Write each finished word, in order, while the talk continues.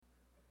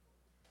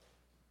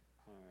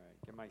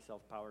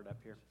myself powered up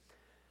here.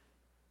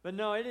 But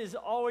no, it is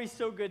always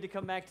so good to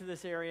come back to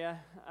this area.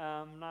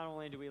 Not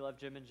only do we love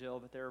Jim and Jill,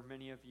 but there are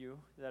many of you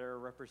that are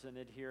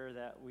represented here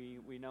that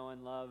we know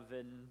and love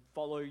and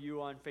follow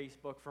you on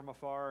Facebook from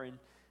afar. And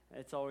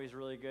it's always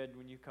really good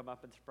when you come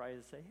up and surprise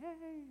and say,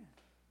 hey.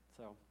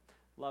 So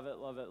love it,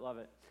 love it, love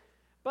it.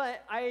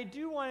 But I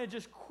do want to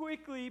just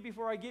quickly,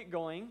 before I get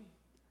going,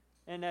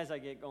 and as I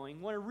get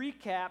going, want to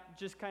recap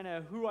just kind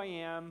of who I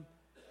am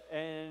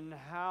and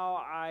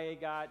how I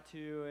got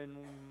to and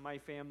my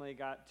family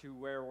got to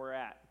where we're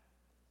at.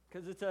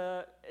 Because it's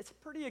a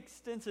pretty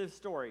extensive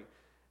story.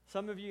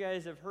 Some of you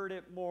guys have heard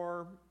it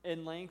more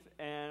in length,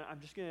 and I'm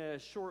just going to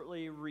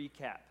shortly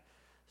recap.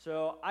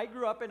 So I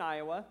grew up in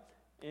Iowa,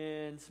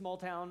 in small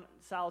town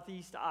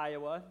southeast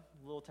Iowa,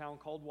 a little town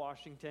called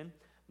Washington.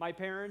 My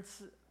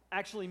parents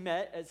actually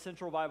met at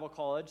Central Bible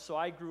College, so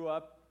I grew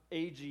up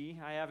AG.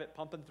 I have it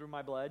pumping through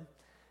my blood.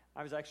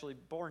 I was actually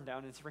born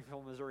down in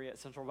Springfield, Missouri at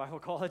Central Bible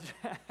College.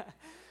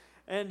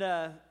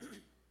 And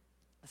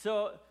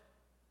so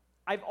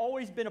I've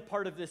always been a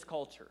part of this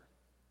culture.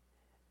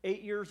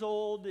 8 years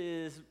old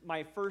is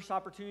my first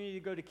opportunity to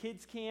go to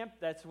kids camp.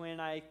 That's when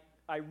I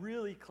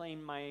really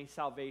claimed my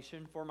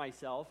salvation for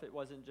myself. It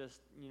wasn't just,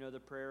 the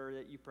prayer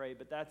that you pray,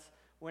 but that's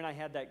when I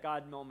had that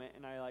God moment,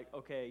 and I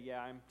okay,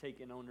 yeah, I'm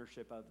taking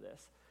ownership of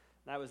this.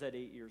 That was at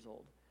 8 years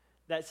old.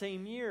 That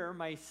same year,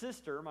 my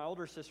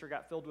older sister,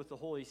 got filled with the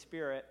Holy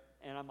Spirit,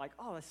 and I'm like,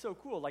 oh, that's so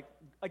cool.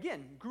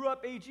 Again, grew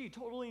up AG,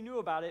 totally knew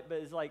about it, but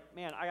it's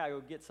man, I got to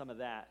go get some of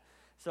that.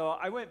 So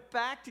I went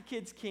back to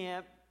kids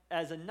camp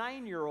as a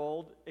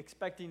 9-year-old,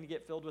 expecting to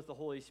get filled with the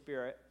Holy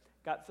Spirit.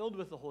 Got filled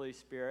with the Holy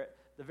Spirit.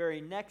 The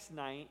very next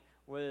night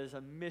was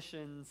a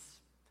missions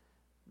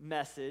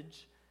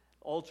message.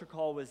 Altar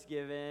call was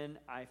given.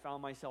 I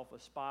found myself a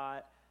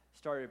spot,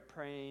 started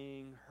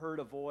praying, heard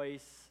a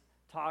voice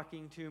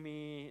talking to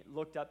me,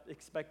 looked up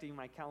expecting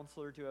my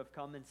counselor to have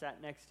come and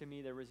sat next to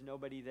me. There was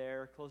nobody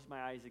there. Closed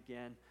my eyes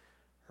again,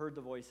 heard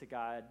the voice of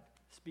God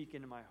speak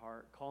into my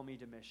heart, call me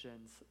to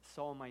missions,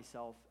 saw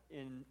myself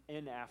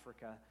in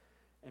Africa.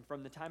 And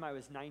from the time I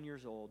was 9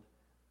 years old,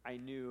 I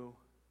knew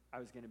I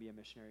was going to be a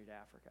missionary to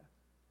Africa.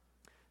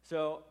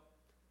 So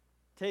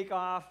take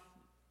off.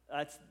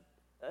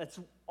 That's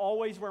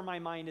always where my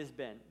mind has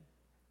been.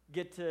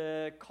 Get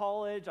to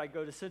college. I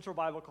go to Central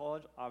Bible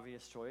College,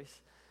 obvious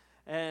choice.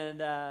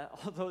 And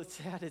although it's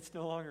sad, it's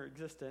no longer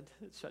existent.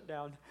 It's shut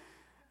down.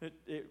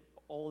 It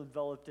all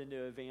enveloped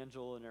into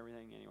Evangel and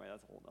everything. Anyway,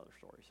 that's a whole other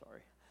story,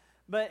 sorry.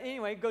 But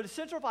anyway, go to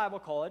Central Bible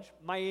College.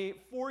 My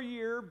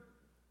 4-year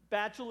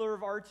Bachelor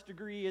of Arts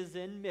degree is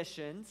in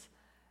missions,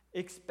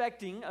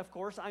 expecting, of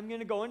course, I'm going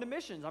to go into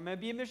missions. I'm going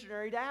to be a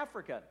missionary to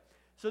Africa.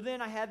 So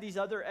then I had these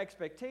other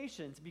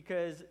expectations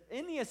because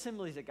in the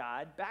Assemblies of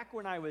God, back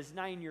when I was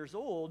 9 years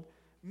old,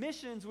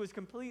 missions was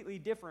completely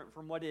different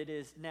from what it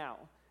is now.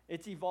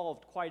 It's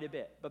evolved quite a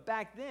bit. But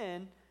back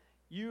then,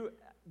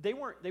 they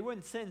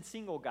wouldn't send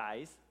single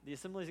guys. The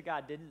Assemblies of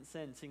God didn't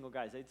send single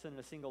guys. They'd send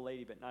a single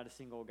lady, but not a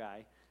single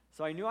guy.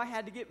 So I knew I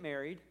had to get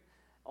married.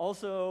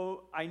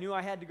 Also, I knew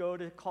I had to go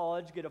to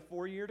college, get a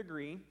 4-year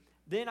degree.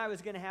 Then I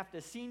was going to have to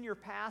senior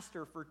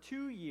pastor for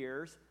 2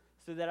 years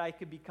so that I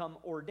could become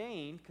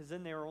ordained, because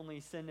then they were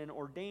only sending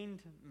ordained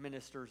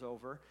ministers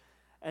over.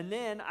 And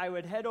then I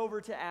would head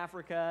over to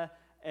Africa,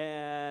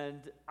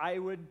 and I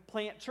would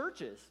plant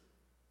churches.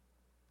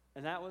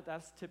 And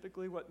that's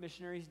typically what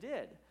missionaries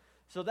did.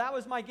 So that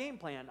was my game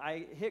plan.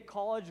 I hit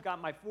college,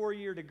 got my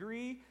 4-year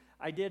degree.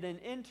 I did an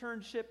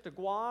internship to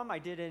Guam. I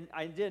did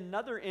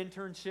another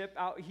internship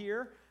out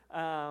here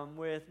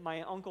with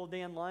my uncle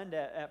Dan Lund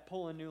at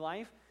Poland New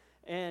Life.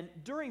 And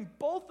during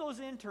both those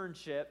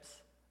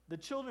internships, the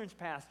children's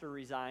pastor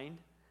resigned,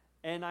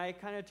 and I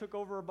kind of took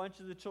over a bunch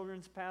of the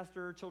children's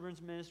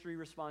ministry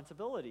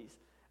responsibilities.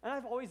 And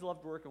I've always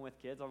loved working with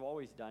kids. I've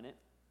always done it.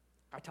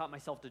 I taught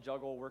myself to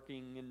juggle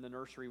working in the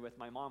nursery with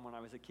my mom when I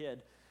was a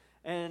kid.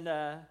 And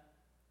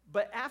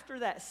but after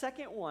that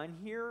second one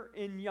here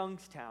in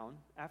Youngstown,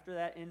 after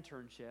that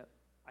internship,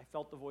 I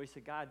felt the voice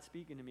of God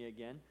speaking to me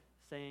again,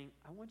 saying,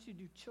 I want you to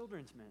do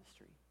children's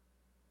ministry.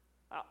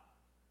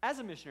 As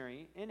a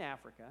missionary in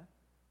Africa,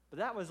 but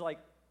that was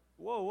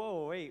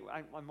whoa, wait,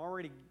 I'm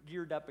already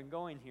geared up and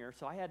going here,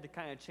 so I had to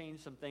kind of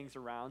change some things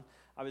around.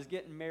 I was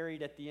getting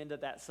married at the end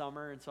of that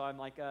summer, and so I'm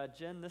like,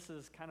 Jen, this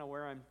is kind of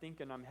where I'm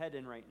thinking I'm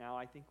heading right now.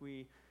 I think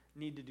we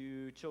need to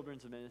do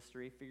children's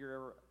ministry,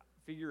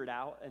 figure it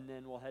out, and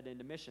then we'll head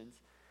into missions.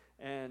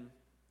 And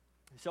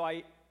so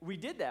we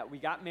did that. We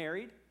got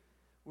married.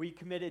 We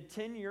committed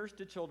 10 years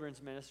to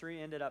children's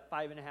ministry, ended up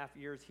 5.5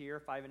 years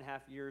here, 5.5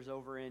 years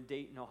over in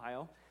Dayton,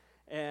 Ohio,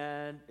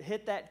 and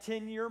hit that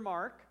 10-year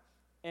mark.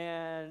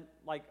 And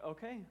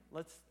okay,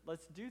 let's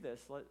do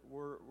this.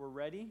 We're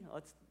ready.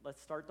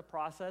 Let's start the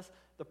process.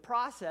 The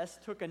process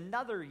took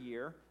another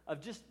year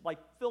of just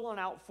filling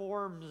out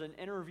forms and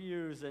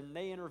interviews, and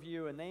they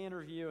interview,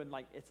 and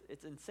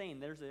it's insane.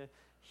 There's a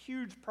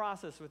huge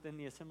process within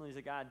the Assemblies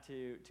of God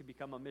to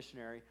become a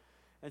missionary,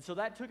 and so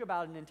that took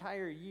about an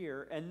entire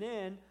year. And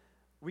then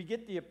we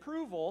get the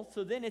approval.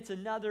 So then it's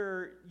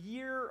another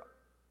year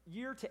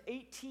year to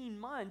 18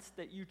 months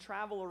that you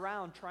travel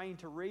around trying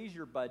to raise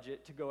your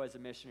budget to go as a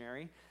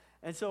missionary.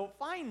 And so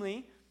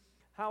finally,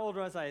 how old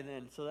was I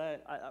then? So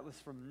I was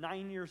from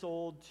 9 years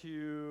old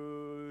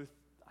to,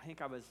 I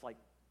think I was like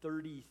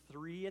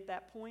 33 at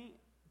that point.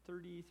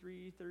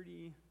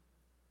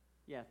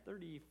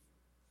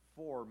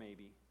 34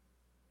 maybe.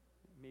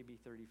 Maybe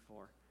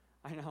 34.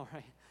 I know,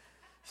 right?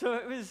 So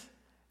it was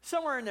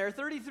somewhere in there,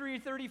 33,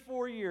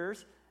 34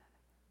 years.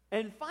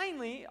 And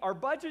finally, our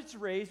budget's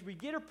raised, we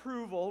get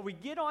approval, we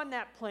get on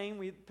that plane,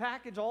 we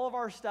package all of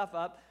our stuff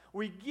up,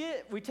 we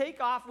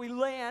take off, we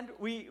land,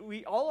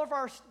 all of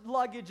our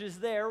luggage is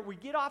there, we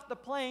get off the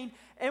plane,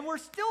 and we're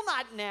still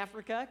not in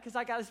Africa because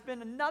I got to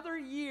spend another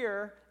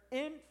year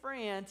in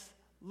France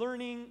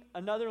learning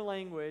another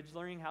language,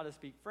 learning how to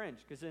speak French,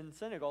 because in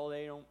Senegal,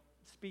 they don't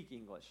speak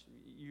English.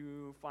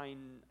 You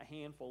find a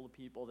handful of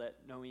people that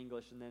know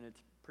English, and then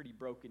it's pretty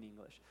broken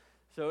English.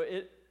 So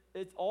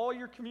it's all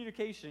your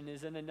communication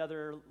is in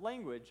another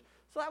language.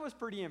 So that was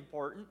pretty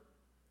important.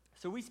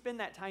 So we spend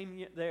that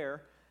time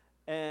there,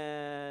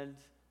 and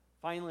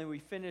finally we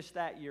finished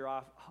that year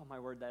off. Oh my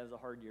word, that was a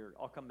hard year.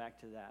 I'll come back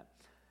to that.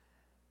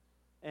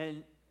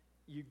 And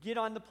you get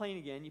on the plane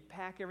again, you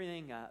pack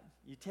everything up,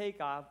 you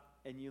take off,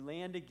 and you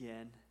land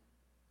again.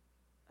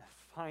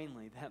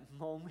 Finally, that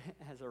moment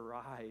has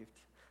arrived.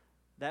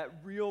 That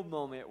real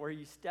moment where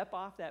you step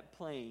off that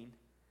plane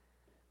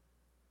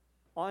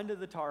onto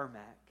the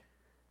tarmac,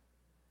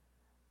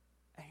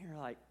 and you're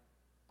like,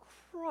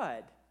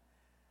 crud,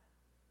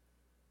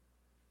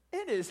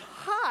 it is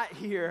hot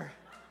here.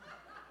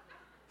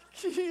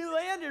 You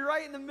landed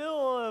right in the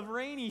middle of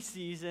rainy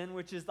season,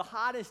 which is the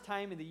hottest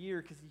time of the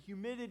year because the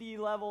humidity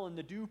level and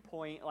the dew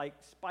point like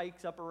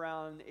spikes up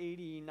around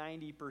 80,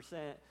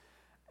 90%.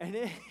 And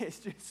it is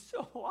just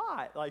so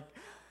hot, like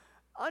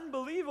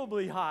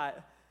unbelievably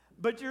hot.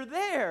 But you're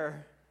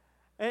there.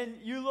 And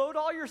you load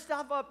all your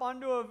stuff up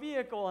onto a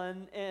vehicle,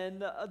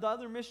 and the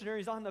other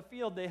missionaries on the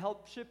field, they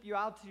help ship you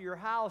out to your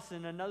house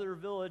in another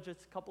village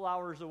that's a couple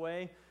hours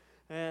away,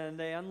 and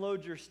they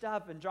unload your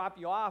stuff and drop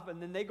you off, and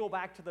then they go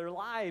back to their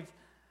lives,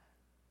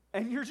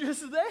 and you're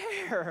just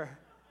there.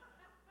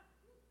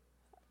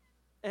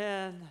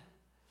 And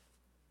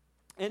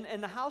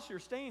the house you're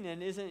staying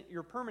in isn't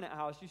your permanent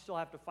house. You still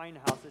have to find a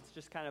house. It's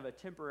just kind of a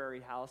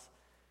temporary house.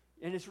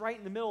 And it's right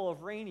in the middle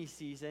of rainy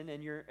season,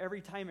 and every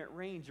time it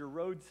rains, your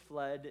roads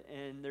flood,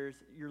 and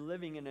you're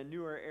living in a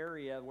newer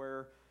area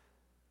where,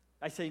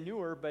 I say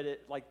newer, but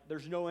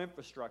there's no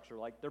infrastructure.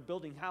 Like, they're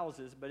building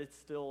houses, but it's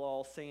still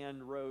all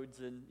sand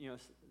roads, and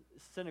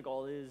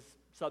Senegal is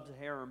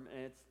sub-Saharan,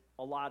 and it's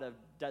a lot of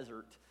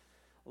desert,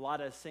 a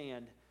lot of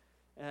sand,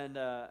 and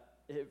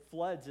it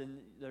floods, and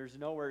there's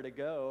nowhere to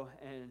go,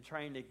 and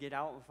trying to get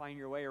out and find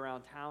your way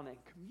around town and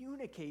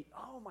communicate.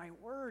 Oh my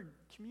word,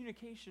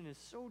 communication is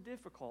so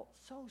difficult,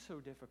 so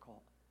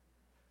difficult.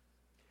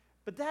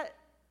 But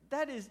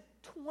that is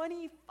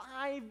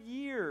 25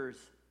 years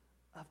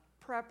of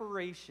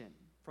preparation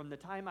from the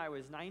time I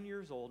was 9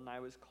 years old and I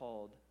was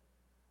called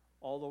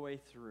all the way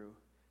through.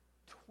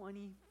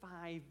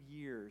 25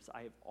 years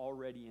I have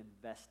already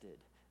invested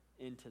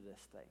into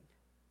this thing.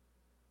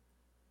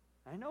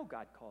 I know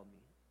God called me.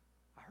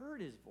 I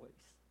heard his voice.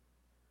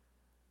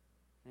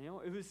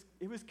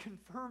 It was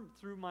confirmed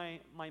through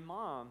my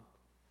mom.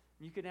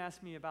 You can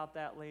ask me about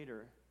that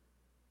later.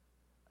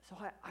 So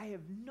I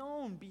have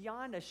known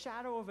beyond a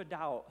shadow of a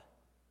doubt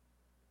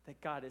that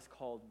God has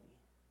called me.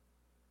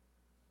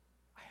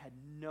 I had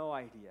no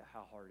idea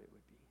how hard it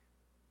would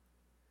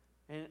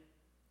be. And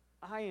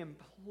I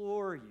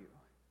implore you,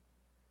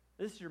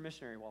 this is your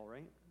missionary wall,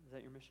 right? Is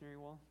that your missionary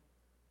wall?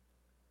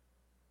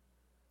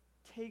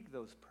 Take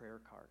those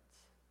prayer cards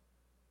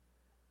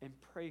and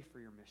pray for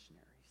your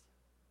missionaries.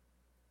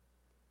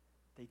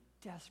 They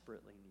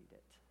desperately need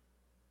it.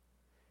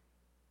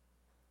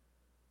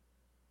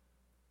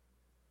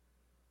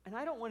 And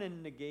I don't want to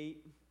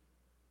negate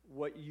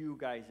what you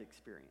guys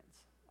experience.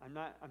 I'm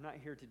not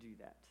here to do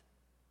that.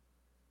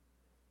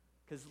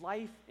 Because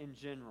life in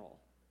general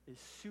is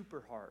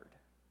super hard.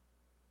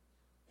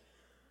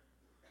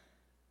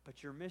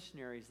 But your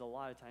missionaries, a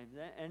lot of times,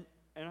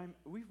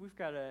 we've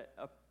got a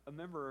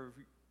member of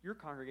your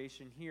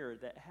congregation here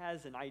that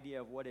has an idea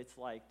of what it's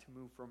like to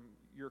move from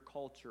your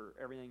culture,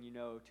 everything you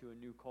know, to a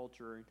new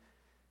culture. And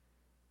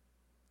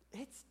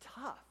it's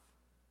tough.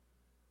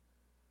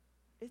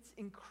 It's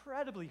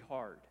incredibly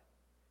hard.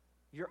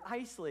 You're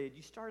isolated.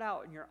 You start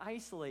out and you're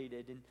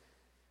isolated. And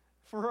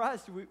for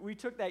us, we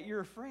took that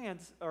year of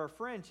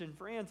French in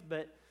France,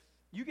 but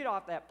you get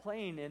off that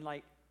plane and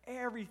like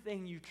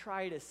everything you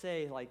try to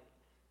say, like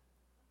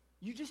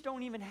you just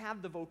don't even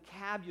have the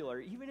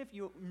vocabulary, even if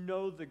you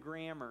know the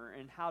grammar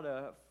and how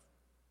to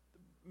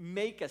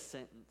make a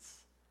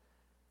sentence.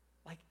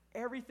 Like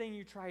everything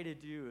you try to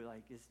do,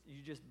 like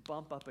you just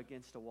bump up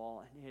against a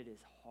wall, and it is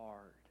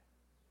hard.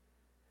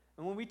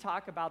 And when we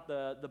talk about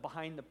the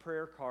behind the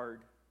prayer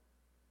card,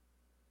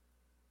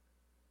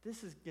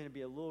 this is going to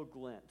be a little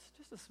glimpse,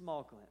 just a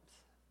small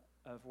glimpse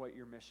of what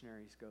your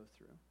missionaries go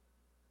through.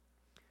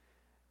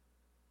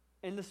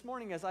 And this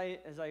morning, as I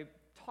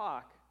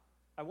talk,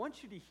 I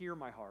want you to hear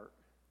my heart,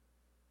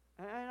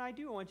 and I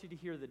do want you to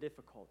hear the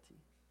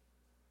difficulty.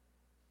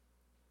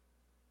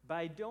 But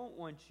I don't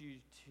want you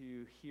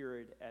to hear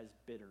it as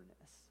bitterness.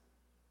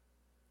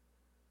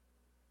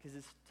 Because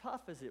as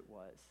tough as it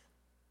was,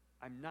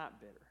 I'm not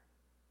bitter.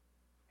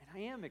 And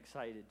I am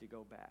excited to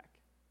go back.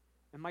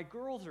 And my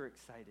girls are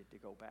excited to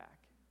go back.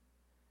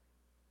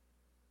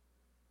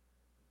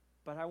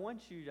 But I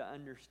want you to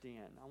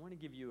understand. I want to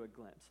give you a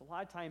glimpse. A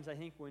lot of times I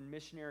think when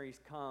missionaries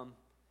come,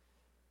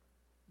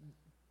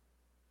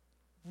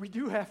 we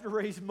do have to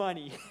raise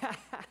money.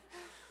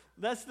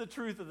 That's the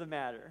truth of the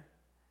matter.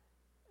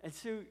 And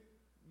so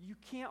you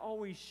can't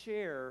always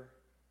share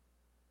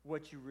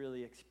what you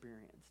really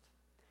experienced.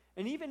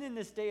 And even in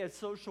this day of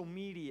social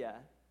media,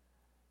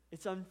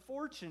 it's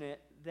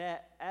unfortunate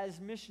that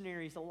as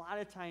missionaries, a lot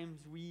of times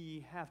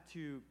we have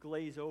to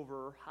glaze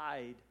over or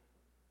hide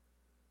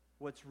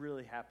what's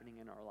really happening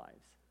in our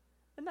lives.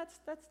 And that's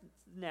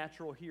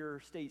natural here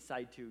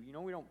stateside too. You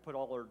know, we don't put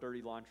all our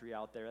dirty laundry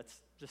out there.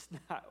 That's just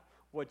not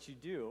what you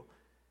do.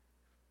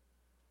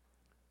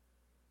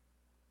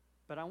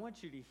 But I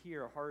want you to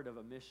hear a heart of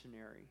a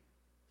missionary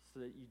so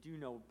that you do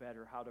know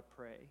better how to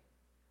pray.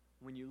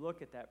 When you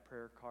look at that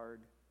prayer card,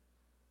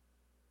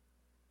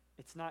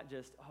 it's not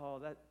just,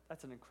 oh,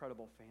 that's an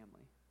incredible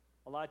family.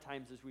 A lot of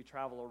times as we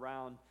travel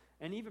around,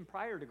 and even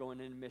prior to going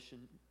into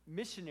mission,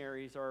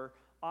 missionaries are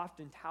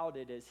often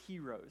touted as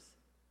heroes.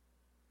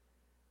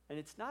 And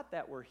it's not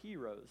that we're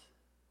heroes.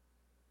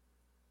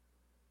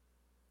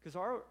 Because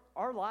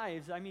our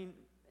lives, I mean,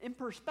 in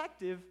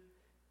perspective,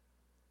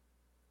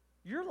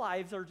 your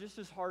lives are just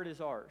as hard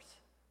as ours.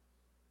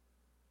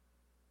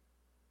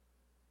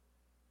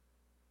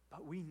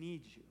 But we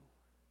need you.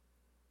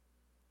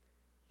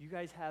 You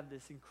guys have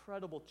this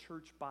incredible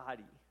church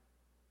body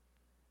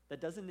that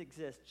doesn't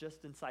exist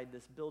just inside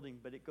this building,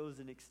 but it goes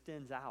and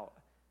extends out.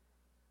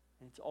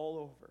 And it's all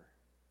over.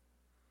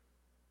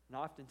 And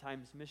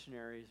oftentimes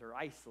missionaries are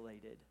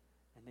isolated,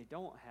 and they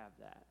don't have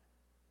that.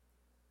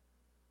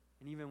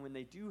 And even when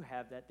they do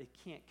have that, they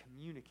can't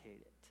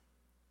communicate it.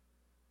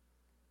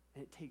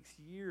 And it takes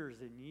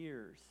years and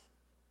years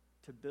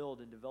to build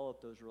and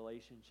develop those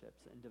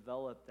relationships and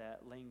develop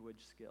that language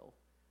skill.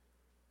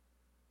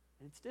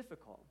 And it's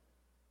difficult.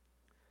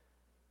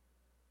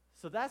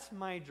 So that's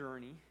my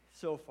journey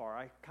so far.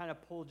 I kind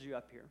of pulled you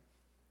up here.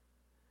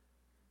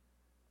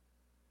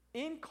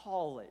 In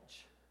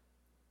college,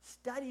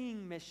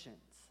 studying missions,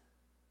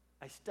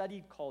 I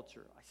studied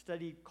culture. I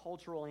studied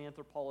cultural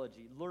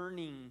anthropology,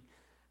 learning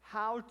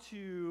how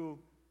to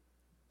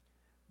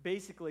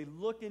basically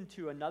look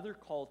into another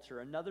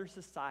culture, another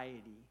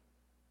society,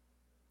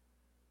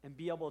 and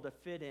be able to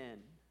fit in,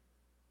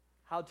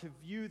 how to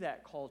view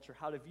that culture,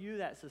 how to view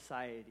that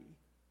society,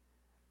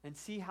 and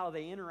see how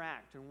they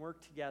interact and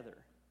work together.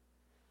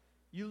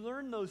 You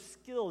learn those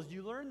skills,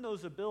 you learn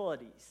those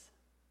abilities.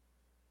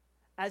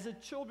 As a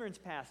children's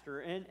pastor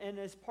and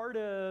as part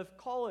of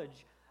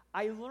college,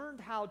 I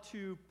learned how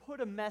to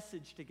put a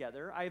message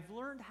together. I've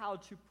learned how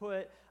to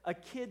put a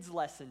kid's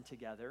lesson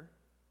together.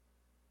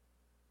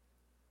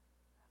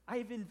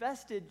 I've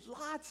invested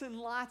lots and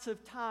lots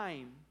of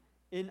time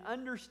in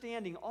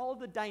understanding all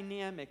the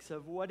dynamics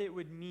of what it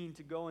would mean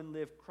to go and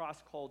live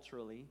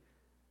cross-culturally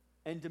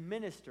and to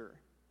minister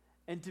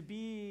and to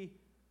be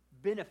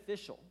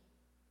beneficial.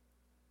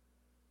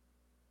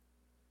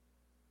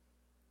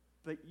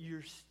 But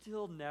you're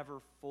still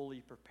never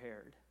fully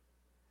prepared.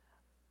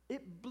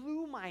 It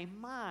blew my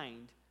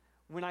mind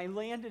when I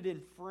landed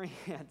in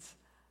France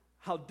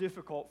how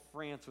difficult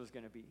France was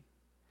going to be.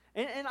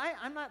 And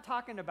I'm not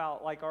talking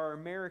about like our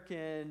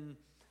American,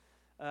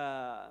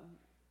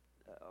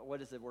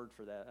 what is the word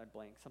for that? I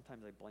blank.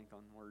 Sometimes I blank on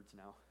words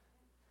now.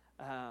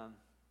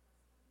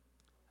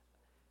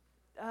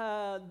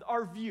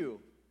 Our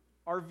view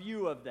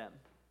of them.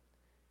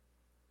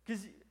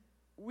 Because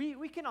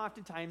we can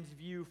oftentimes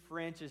view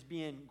French as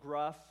being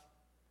gruff,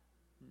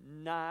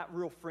 not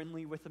real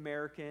friendly with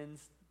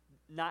Americans,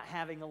 not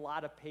having a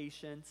lot of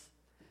patience.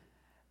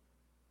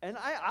 And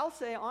I'll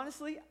say,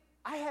 honestly,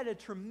 I had a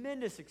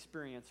tremendous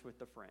experience with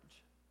the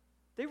French.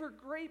 They were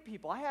great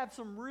people. I have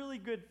some really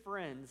good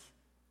friends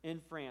in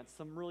France,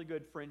 some really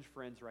good French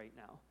friends right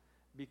now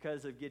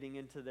because of getting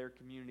into their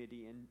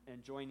community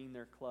and joining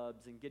their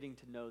clubs and getting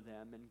to know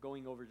them and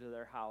going over to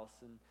their house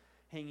and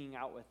hanging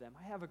out with them.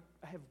 I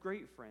have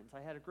great friends.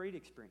 I had a great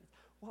experience.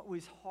 What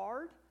was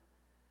hard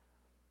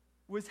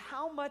was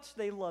how much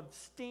they loved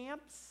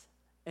stamps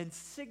and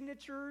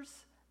signatures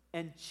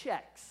and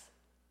checks.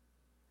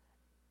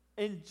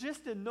 And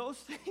just in those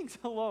things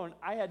alone,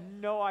 I had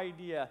no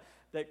idea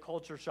that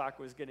culture shock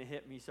was going to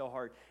hit me so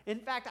hard. In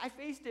fact, I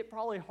faced it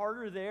probably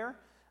harder there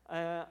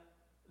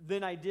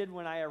than I did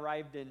when I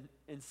arrived in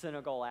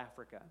Senegal,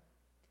 Africa.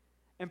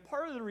 And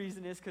part of the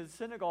reason is because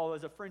Senegal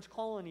was a French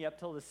colony up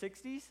till the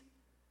 60s.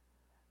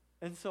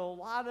 And so a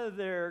lot of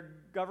their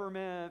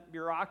government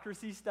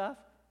bureaucracy stuff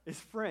is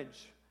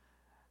French.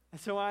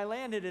 And so when I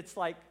landed, it's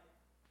like,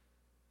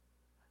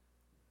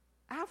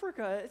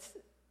 Africa,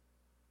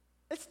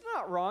 it's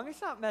not wrong.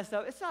 It's not messed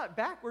up. It's not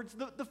backwards.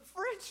 The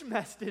French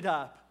messed it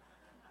up.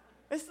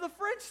 It's the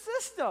French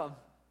system.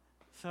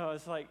 So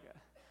it's like,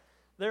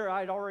 there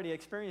I'd already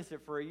experienced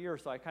it for a year,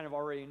 so I kind of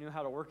already knew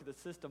how to work the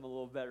system a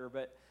little better.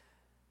 But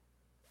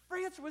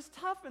France was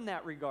tough in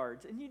that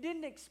regards, and you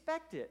didn't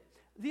expect it.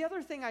 The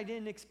other thing I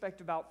didn't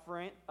expect about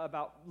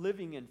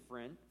living in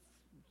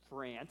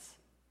France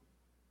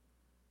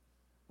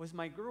was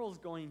my girls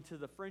going to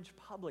the French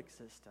public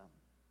system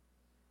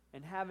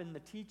and having the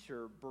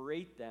teacher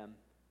berate them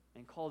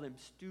and call them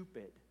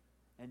stupid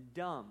and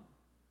dumb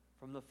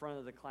from the front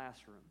of the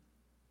classroom.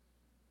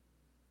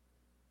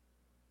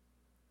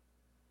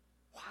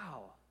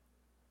 Wow,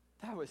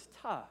 that was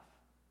tough.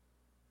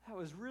 That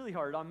was really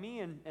hard on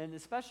me and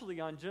especially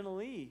on Jenna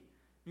Lee.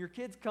 Your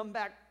kids come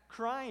back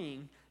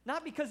crying,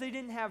 not because they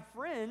didn't have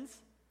friends.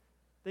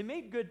 They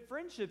made good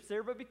friendships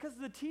there, but because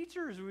the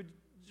teachers would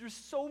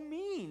just so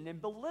mean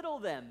and belittle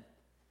them.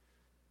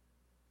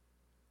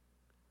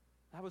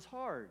 That was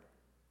hard.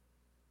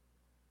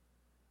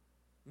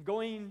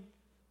 Going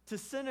to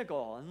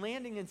Senegal and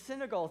landing in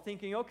Senegal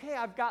thinking, okay,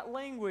 I've got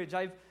language,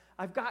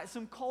 I've got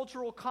some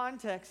cultural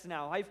context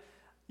now.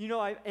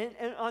 And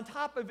on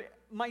top of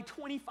my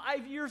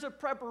 25 years of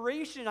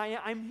preparation,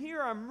 I'm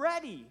here, I'm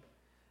ready.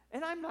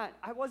 And I'm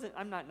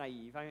not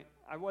naive.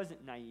 I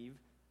wasn't naive.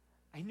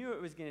 I knew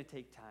it was going to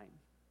take time.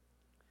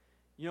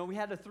 We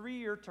had a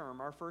 3-year term.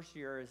 Our first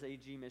year as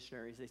AG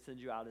missionaries, they send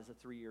you out as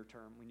a 3-year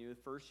term. We knew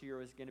the first year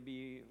was going to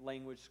be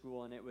language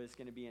school, and it was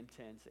going to be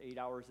intense, 8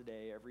 hours a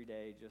day, every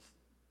day, just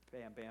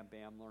bam, bam,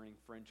 bam, learning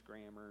French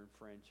grammar and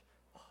French.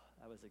 Oh,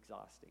 that was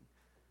exhausting.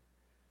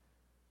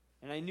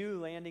 And I knew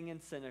landing in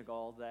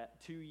Senegal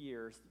that 2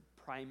 years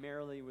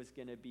primarily was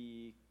going to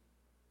be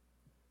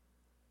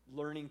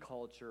learning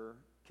culture,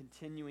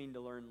 continuing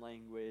to learn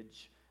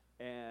language,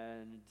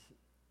 and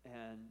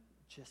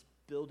just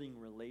building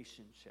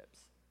relationships.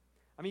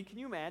 I mean, can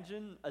you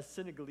imagine a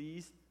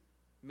Senegalese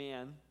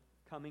man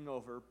coming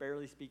over,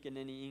 barely speaking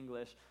any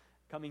English,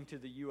 coming to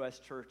the U.S.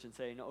 church and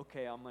saying,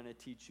 okay, I'm going to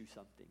teach you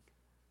something.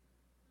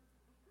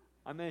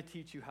 I'm going to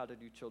teach you how to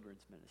do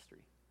children's ministry.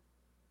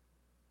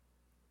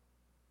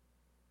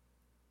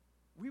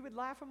 We would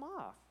laugh him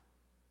off.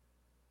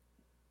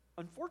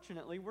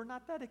 Unfortunately, we're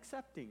not that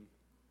accepting.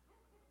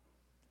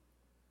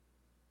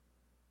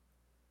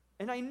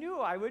 And I knew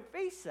I would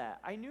face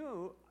that. I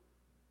knew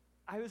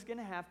I was going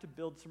to have to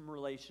build some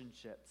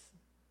relationships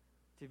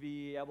to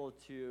be able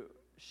to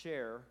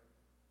share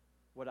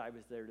what I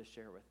was there to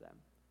share with them.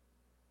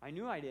 I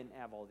knew I didn't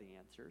have all the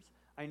answers.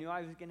 I knew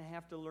I was going to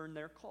have to learn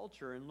their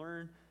culture and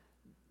learn,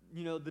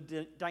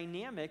 the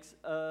dynamics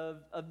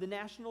of the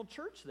national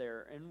church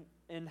there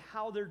and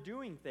how they're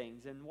doing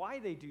things and why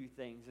they do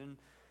things and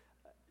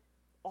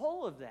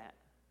all of that.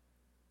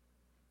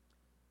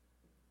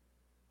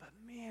 But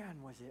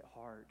man, was it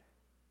hard.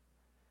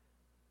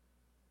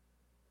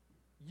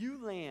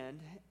 You land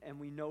and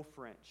we know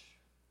French.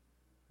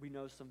 We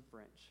know some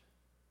French.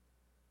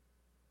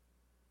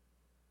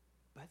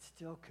 But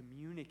still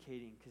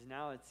communicating, because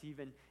now it's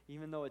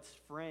even though it's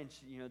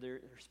French, they're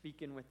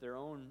speaking with their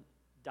own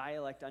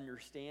dialect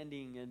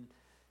understanding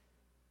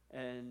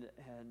and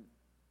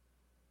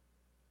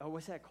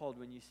what's that called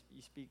when you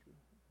speak,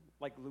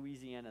 like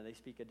Louisiana, they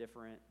speak a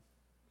different,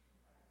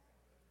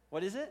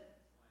 what is it?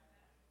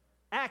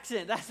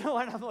 Accent, that's the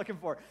one I'm looking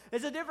for.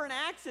 It's a different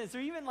accent, so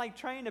even like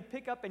trying to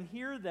pick up and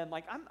hear them,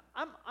 like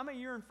I'm a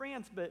year in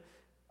France, but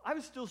I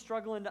was still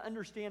struggling to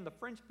understand the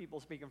French people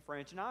speaking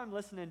French, and now I'm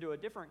listening to a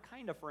different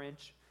kind of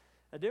French,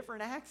 a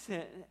different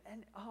accent,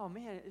 and oh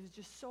man, it was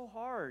just so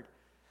hard.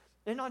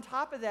 And on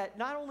top of that,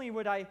 not only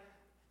would I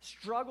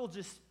struggle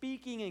just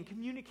speaking and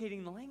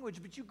communicating the language,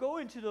 but you go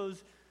into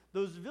those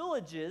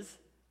villages,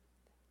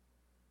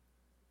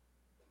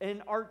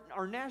 and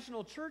our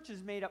national church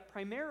is made up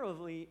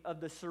primarily of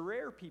the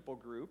Serer people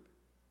group.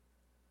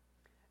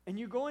 And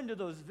you go into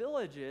those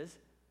villages,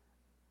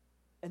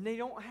 and they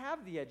don't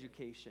have the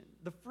education.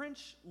 The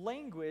French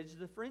language,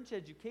 the French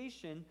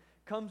education,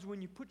 comes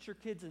when you put your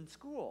kids in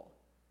school.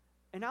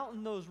 And out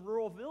in those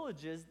rural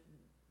villages,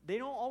 they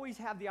don't always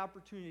have the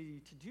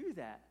opportunity to do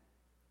that.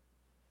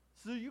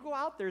 So you go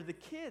out there, the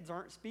kids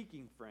aren't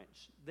speaking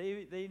French.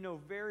 They know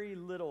very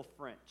little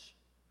French.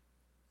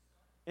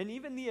 And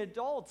even the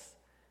adults,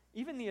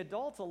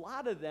 a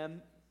lot of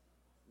them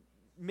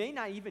may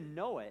not even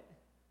know it.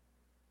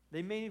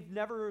 They may have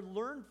never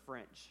learned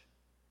French.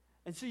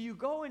 And so you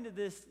go into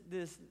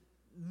this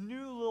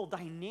new little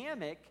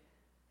dynamic,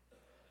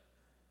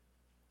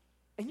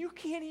 and you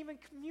can't even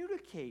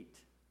communicate.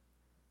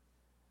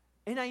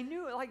 And I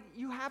knew,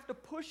 you have to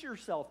push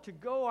yourself to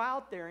go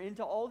out there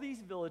into all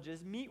these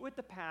villages, meet with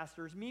the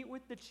pastors, meet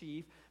with the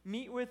chief,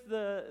 meet with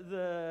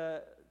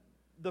the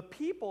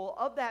people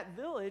of that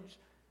village,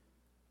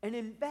 and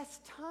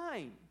invest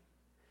time.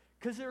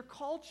 Because their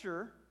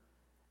culture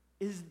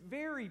is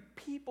very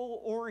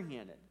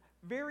people-oriented,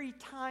 very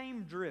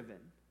time-driven.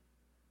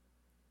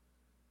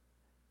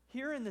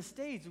 Here in the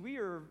States,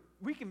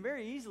 we can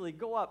very easily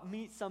go up,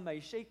 meet somebody,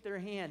 shake their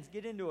hands,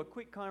 get into a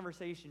quick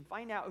conversation,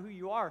 find out who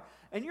you are,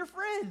 and you're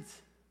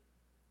friends.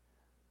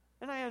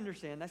 And I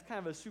understand that's kind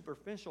of a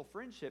superficial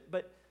friendship,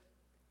 but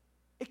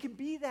It can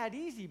be that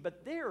easy,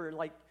 but there,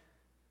 like,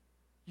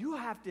 you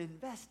have to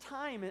invest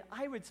time. And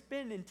I would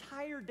spend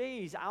entire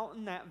days out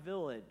in that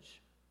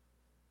village,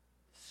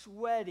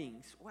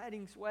 sweating,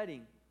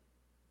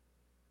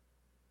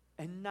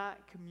 and not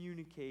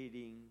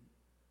communicating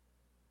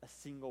a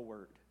single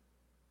word.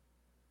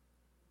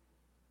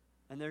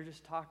 And they're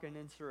just talking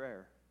in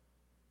Serere.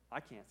 I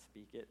can't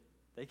speak it.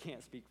 They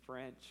can't speak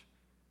French.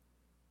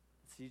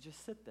 So you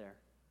just sit there.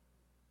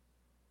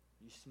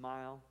 You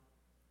smile.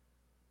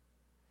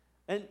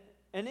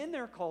 And in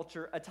their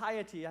culture, a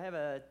Ataya tea, I have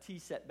a tea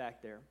set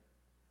back there,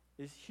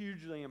 is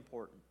hugely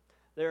important.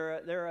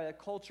 They're a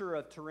culture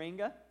of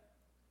Taringa,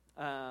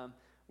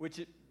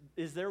 which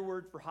is their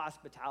word for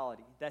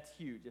hospitality. That's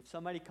huge. If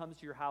somebody comes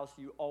to your house,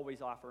 you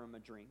always offer them a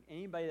drink.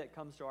 Anybody that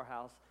comes to our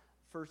house,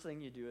 first thing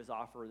you do is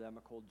offer them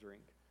a cold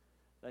drink.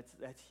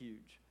 That's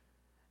huge.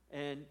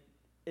 And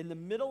in the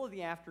middle of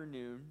the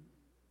afternoon,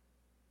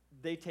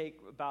 they take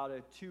about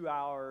a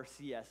 2-hour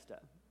siesta.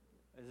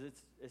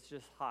 It's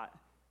just hot.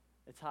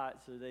 It's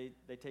hot, so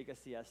they take a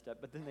siesta,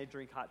 but then they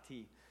drink hot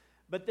tea.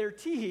 But their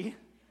tea,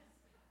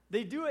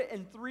 they do it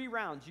in 3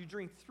 rounds. You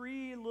drink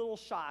 3 little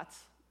shots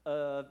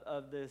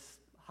of this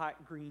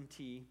hot green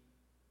tea,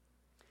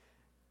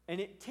 and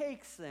it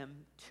takes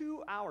them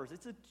 2 hours.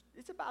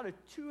 It's about a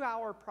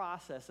 2-hour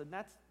process, and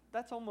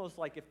that's almost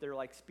like if they're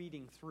like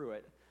speeding through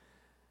it,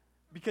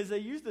 because they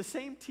use the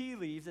same tea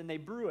leaves and they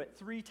brew it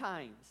 3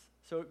 times.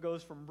 So it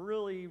goes from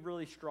really,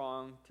 really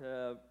strong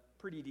to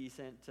pretty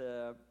decent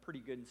to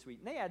pretty good and sweet.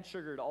 And they add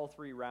sugar to all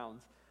 3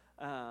 rounds.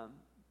 And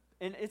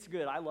it's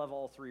good. I love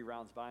all 3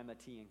 rounds, but I'm a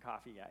tea and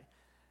coffee guy.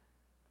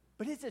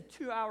 But it's a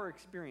 2-hour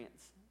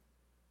experience.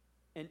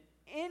 And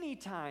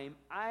anytime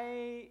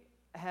I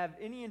have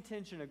any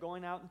intention of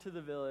going out into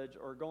the village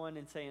or going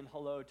and saying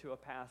hello to a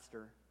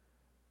pastor,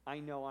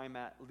 I know I'm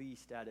at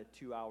least at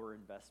a 2-hour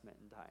investment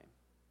in time.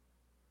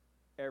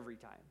 Every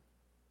time.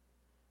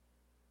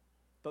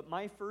 But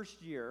my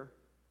first year,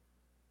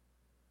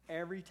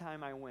 every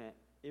time I went,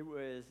 it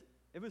was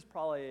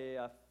probably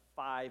a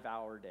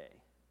 5-hour day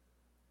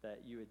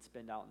that you would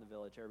spend out in the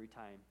village every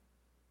time.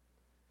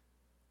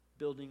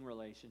 Building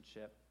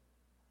relationship,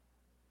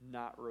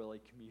 not really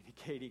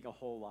communicating a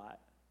whole lot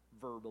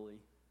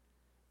verbally.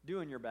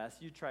 Doing your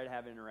best. You try to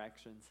have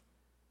interactions,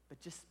 but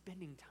just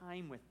spending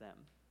time with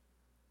them.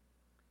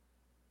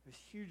 It was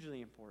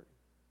hugely important.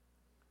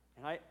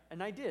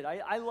 And I did.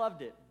 I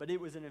loved it, but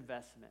it was an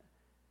investment.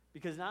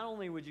 Because not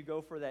only would you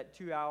go for that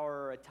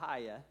 2-hour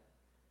Ataya,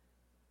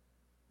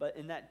 but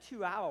in that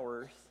 2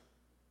 hours,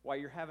 while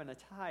you're having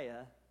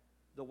Ataya,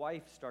 the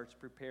wife starts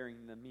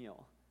preparing the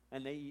meal.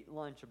 And they eat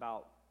lunch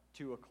about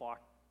 2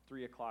 o'clock,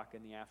 3 o'clock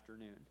in the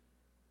afternoon.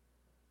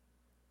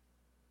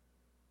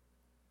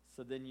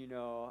 So then you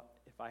know,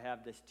 if I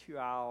have this 2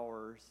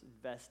 hours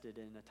invested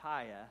in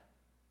Ataya,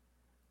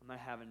 I'm going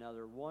to have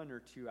another 1 or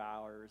 2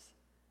 hours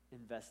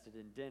invested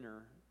in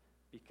dinner,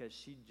 because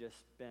she just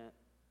spent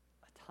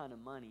a ton of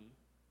money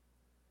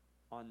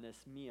on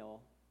this meal,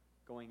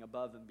 going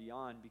above and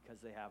beyond because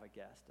they have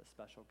a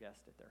special guest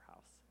at their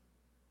house.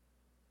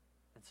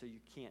 And so you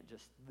can't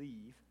just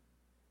leave.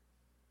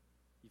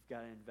 You've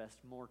got to invest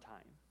more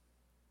time.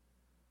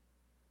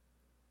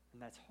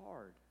 And that's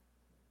hard.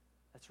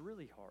 That's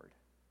really hard.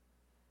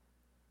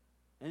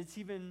 And it's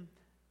even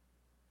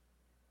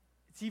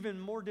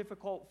more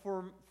difficult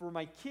for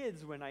my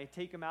kids when I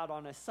take them out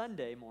on a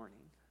Sunday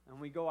morning and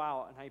we go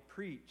out and I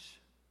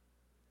preach.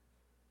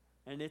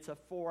 And it's a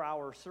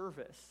 4-hour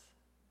service.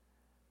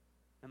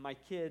 And my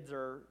kids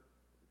are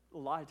a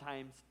lot of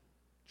times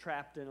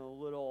trapped in a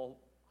little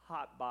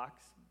hot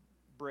box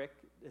brick.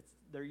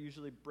 They're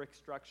usually brick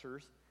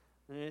structures.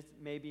 And it's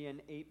maybe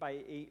an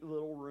 8x8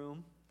 little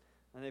room.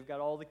 And they've got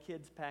all the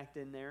kids packed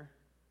in there.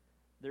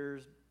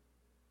 There's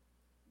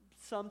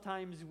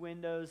sometimes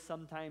windows,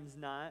 sometimes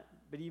not.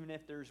 But even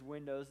if there's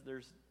windows,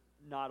 there's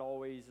not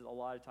always, a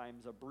lot of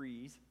times, a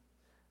breeze.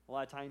 A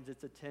lot of times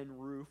it's a tin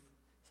roof,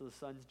 so the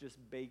sun's just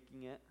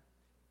baking it.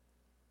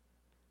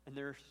 And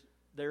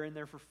they're in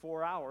there for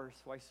 4 hours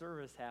while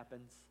service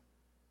happens,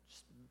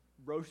 just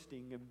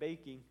roasting and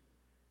baking.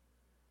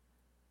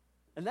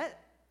 And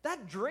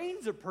that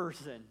drains a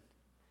person.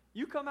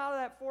 You come out of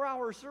that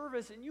 4-hour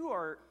service and you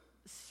are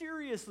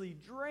seriously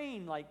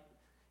drained, like,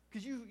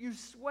 because you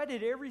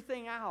sweated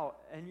everything out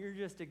and you're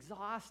just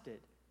exhausted.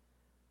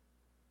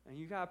 And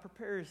you got to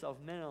prepare yourself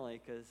mentally,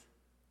 because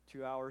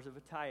 2 hours of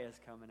Ataya is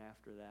coming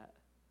after that.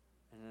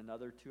 And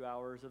another 2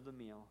 hours of the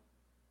meal.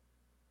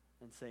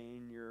 And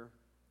saying your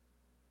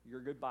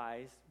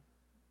goodbyes.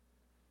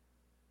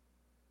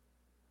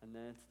 And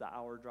then it's the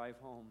hour drive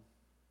home.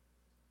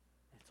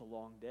 It's a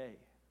long day.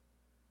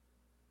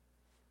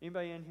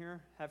 Anybody in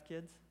here have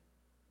kids?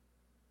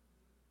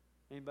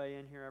 Anybody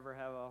in here ever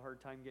have a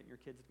hard time getting your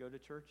kids to go to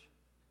church?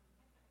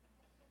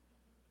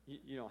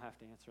 You don't have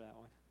to answer that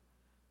one.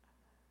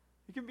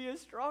 It can be a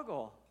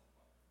struggle.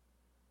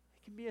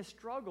 It can be a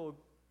struggle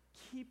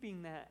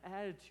keeping that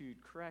attitude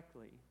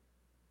correctly.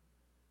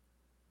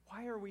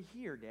 Why are we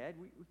here, Dad?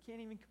 We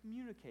can't even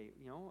communicate,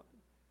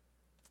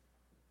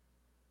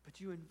 But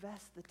you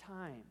invest the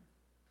time.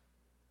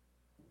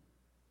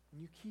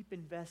 and you keep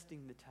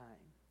investing the time.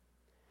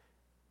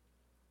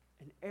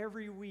 And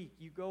every week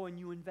you go and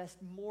you invest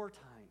more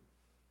time.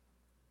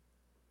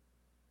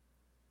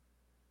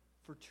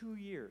 For 2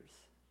 years,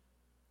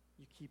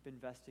 you keep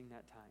investing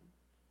that time.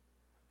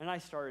 And I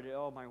started,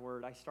 oh my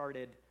word, I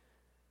started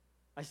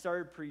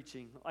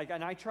preaching.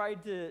 And I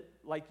tried to,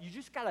 you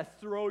just got to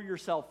throw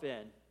yourself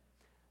in.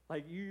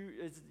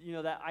 It's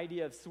that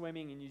idea of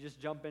swimming and you just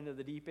jump into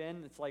the deep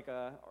end. It's like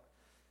a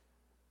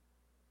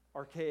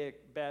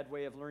archaic, bad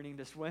way of learning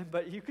to swim,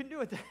 but you can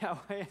do it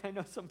that way. I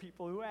know some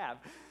people who have.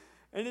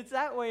 And it's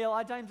that way a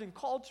lot of times in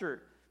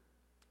culture.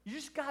 You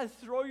just got to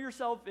throw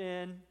yourself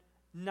in,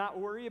 not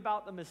worry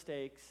about the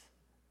mistakes,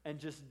 and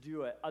just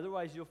do it.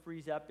 Otherwise, you'll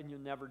freeze up and you'll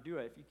never do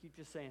it. If you keep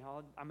just saying,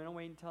 oh, I'm going to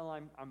wait until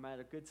I'm at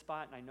a good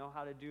spot and I know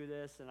how to do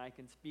this and I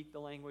can speak the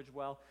language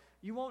well,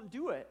 you won't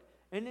do it.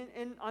 And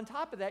on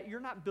top of that, you're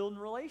not building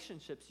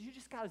relationships. You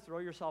just got to throw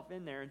yourself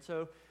in there. And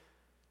so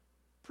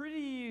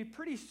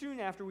pretty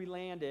soon after we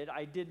landed,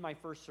 I did my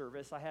first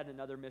service. I had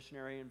another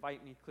missionary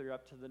invite me clear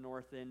up to the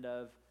north end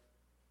of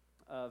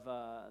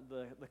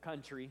the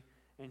country,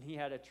 and he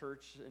had a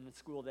church and a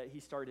school that he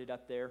started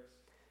up there.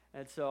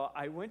 And so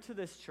I went to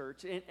this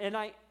church, and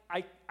I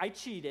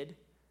cheated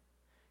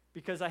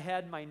because I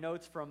had my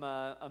notes from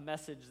a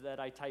message that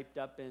I typed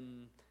up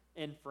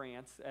in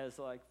France as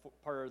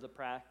part of the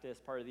practice,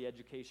 part of the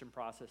education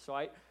process. So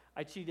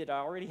I cheated. I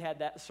already had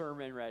that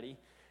sermon ready.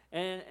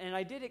 And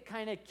I did it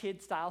kind of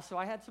kid style, so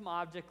I had some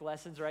object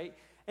lessons, right?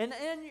 And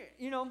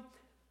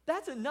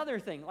that's another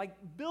thing.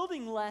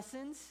 Building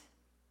lessons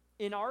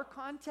in our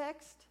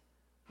context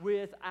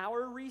with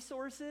our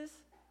resources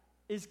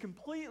is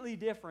completely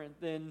different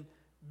than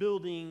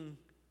building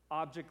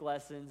object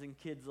lessons and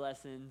kids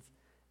lessons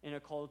in a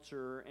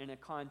culture, in a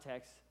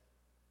context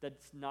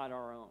that's not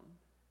our own.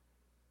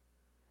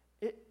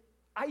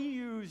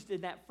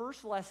 In that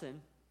first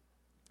lesson,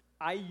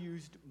 I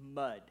used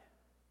mud.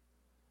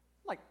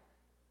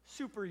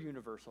 Super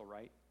universal,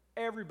 right?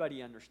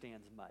 Everybody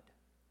understands mud.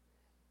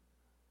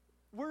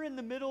 We're in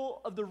the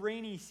middle of the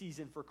rainy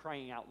season, for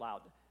crying out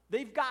loud.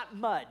 They've got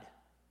mud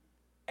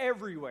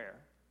everywhere.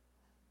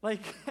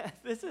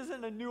 This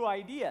isn't a new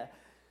idea.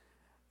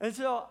 And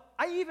so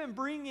I even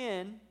bring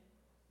in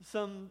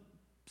some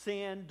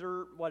sand,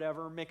 dirt,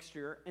 whatever,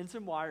 mixture, and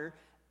some water.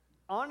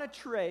 On a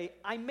tray,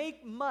 I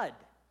make mud.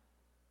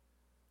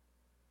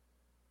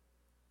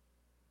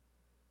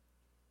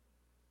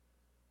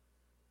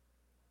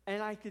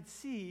 And I could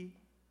see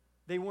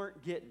they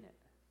weren't getting it.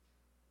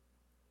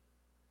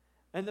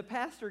 And the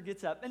pastor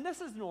gets up, and this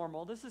is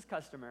normal, this is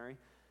customary.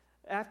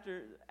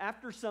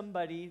 After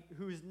somebody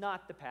who's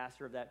not the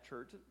pastor of that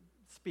church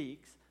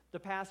speaks, the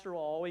pastor will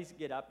always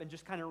get up and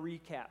just kind of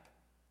recap.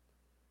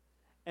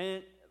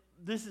 And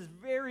this is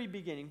very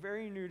beginning,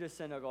 very new to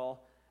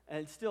Senegal,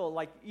 and still,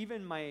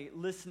 even my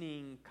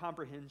listening,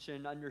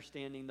 comprehension,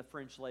 understanding the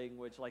French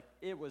language,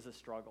 it was a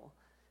struggle.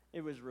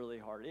 It was really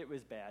hard. It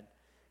was bad.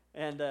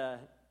 And the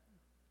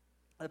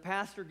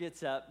pastor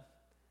gets up,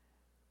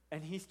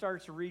 and he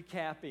starts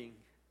recapping.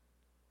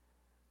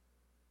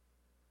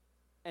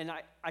 And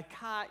I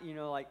caught,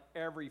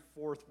 every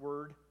fourth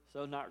word,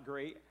 so not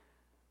great.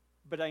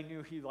 But I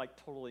knew he,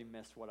 totally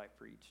missed what I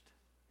preached.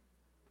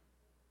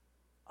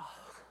 Oh,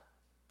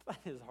 that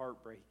is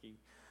heartbreaking.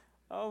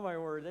 Oh, my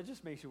word, that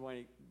just makes you want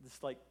to just,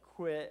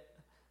 quit.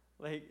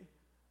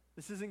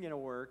 This isn't going to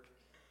work.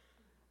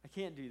 I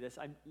can't do this.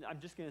 I'm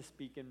just going to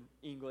speak in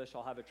English.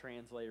 I'll have a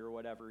translator or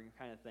whatever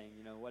kind of thing,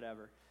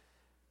 whatever.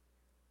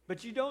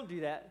 But you don't do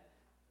that.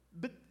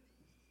 But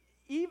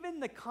even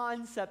the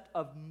concept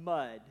of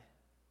mud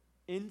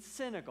in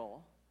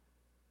Senegal,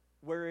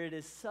 where it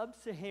is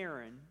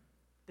sub-Saharan,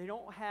 they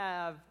don't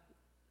have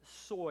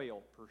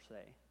soil per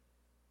se.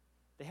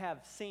 They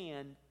have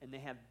sand and they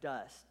have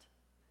dust.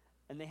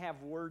 And they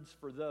have words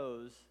for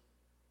those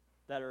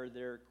that are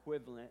their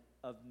equivalent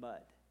of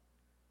mud.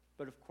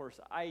 But of course,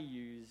 I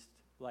used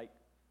a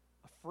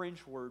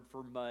French word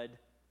for mud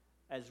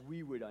as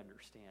we would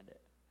understand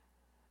it.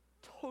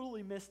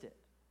 Totally missed it.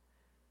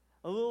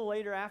 A little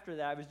later after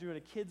that, I was doing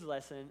a kids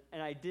lesson,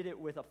 and I did it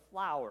with a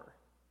flower.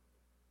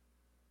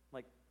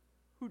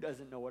 Who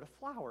doesn't know what a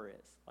flower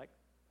is?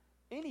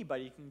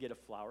 Anybody can get a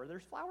flower.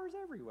 There's flowers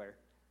everywhere.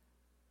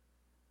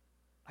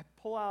 I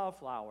pull out a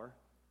flower,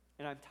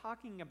 and I'm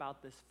talking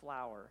about this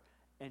flower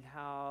and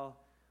how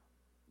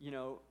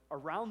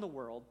around the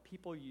world,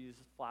 people use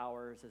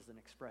flowers as an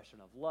expression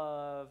of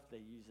love. They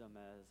use them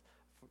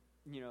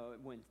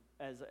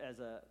as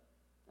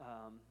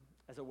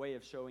a way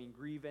of showing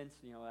grievance,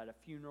 at a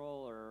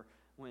funeral or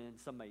when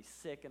somebody's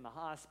sick in the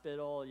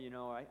hospital.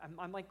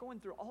 I'm going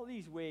through all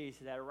these ways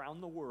that around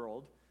the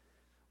world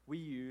we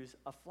use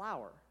a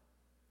flower.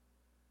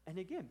 And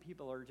again,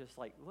 people are just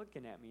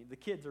looking at me. The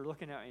kids are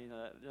looking at me, and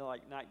they're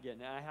not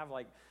getting it. I have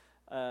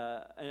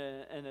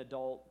an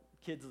adult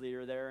kids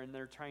leader there, and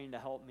they're trying to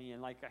help me,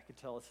 and I could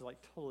tell it's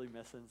totally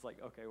missing. It's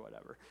okay,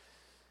 whatever.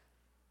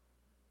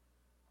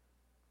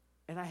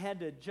 And I had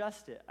to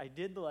adjust it. I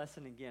did the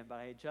lesson again, but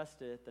I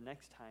adjusted it the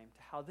next time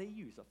to how they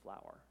use a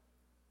flower.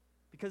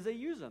 Because they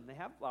use them. They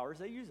have flowers,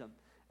 they use them.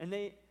 And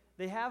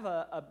they have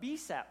a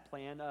BSAP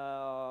plan.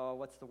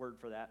 What's the word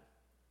for that?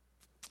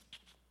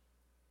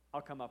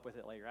 I'll come up with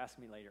it later. Ask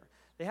me later.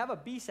 They have a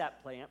BSAP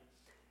plant,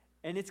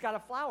 and it's got a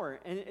flower,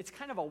 and it's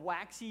kind of a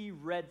waxy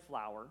red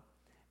flower.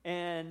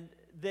 And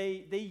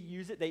they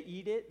use it, they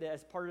eat it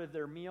as part of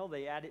their meal.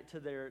 They add it to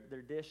their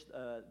dish,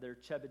 their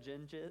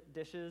chebajin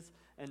dishes,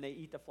 and they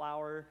eat the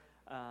flower.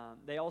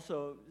 They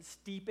also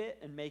steep it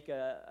and make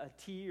a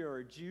tea or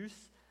a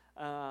juice.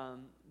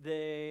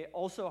 They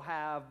also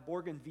have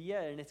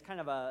bougainvillea, and it's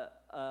kind of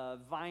a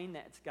vine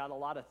that's got a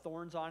lot of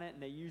thorns on it,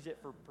 and they use it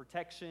for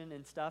protection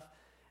and stuff.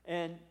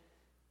 And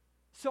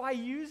so I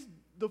used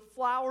the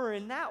flower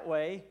in that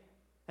way,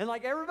 and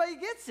like everybody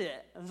gets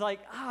it. I was like,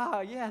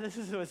 yeah, this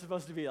is what it's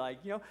supposed to be like,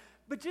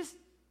 But just,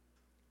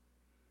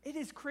 it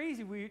is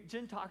crazy.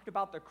 Jen talked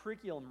about the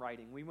curriculum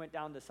writing. We went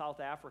down to South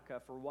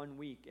Africa for 1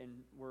 week, and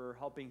we're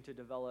helping to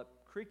develop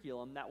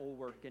curriculum that will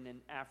work in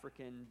an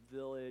African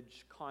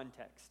village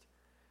context.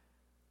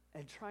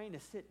 And trying to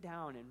sit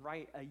down and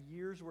write a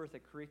year's worth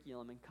of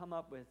curriculum and come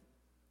up with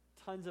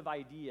tons of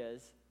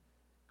ideas,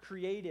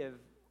 creative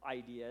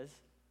ideas.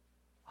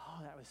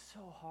 Oh, that was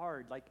so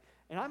hard.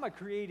 And I'm a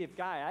creative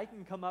guy. I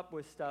can come up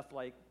with stuff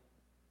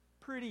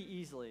pretty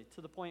easily,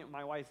 to the point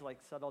my wife's like,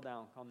 settle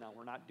down, calm down,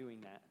 we're not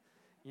doing that,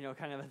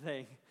 kind of a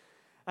thing.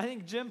 I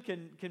think Jim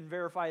can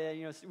verify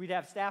that, we'd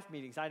have staff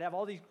meetings. I'd have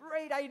all these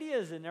great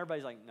ideas, and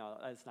everybody's like, no,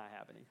 that's not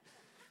happening.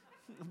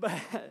 But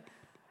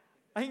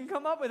I can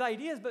come up with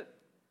ideas, but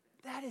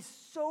that is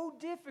so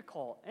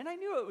difficult. And I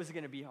knew it was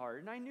going to be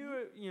hard, and I knew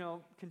it,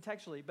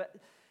 contextually, but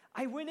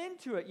I went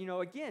into it,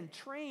 again,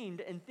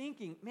 trained and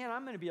thinking, man,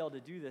 I'm going to be able to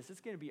do this. It's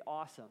going to be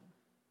awesome.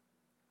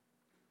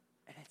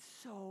 And it's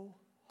so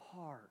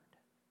hard.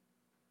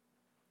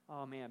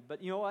 Oh, man.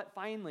 But you know what?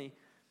 Finally,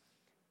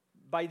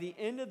 by the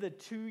end of the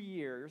 2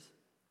 years,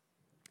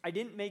 I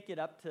didn't make it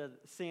up to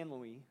St.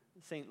 Louis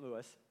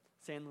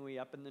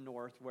up in the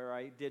north, where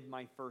I did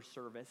my first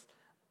service.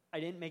 I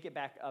didn't make it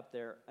back up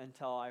there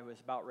until I was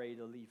about ready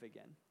to leave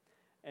again.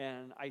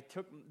 And I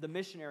took the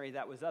missionary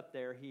that was up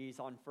there. He's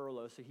on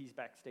furlough, so he's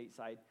back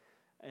stateside,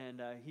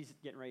 and he's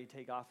getting ready to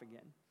take off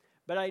again.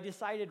 But I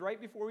decided right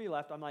before we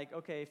left, I'm like,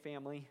 okay,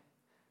 family,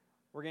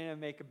 we're going to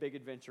make a big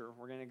adventure.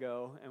 We're going to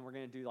go, and we're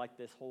going to do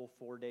this whole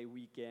 4-day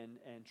weekend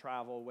and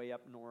travel way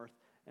up north,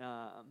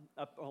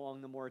 up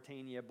along the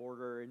Mauritania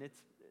border, and it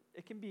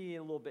can be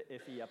a little bit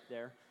iffy up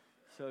there.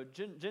 So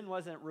Jen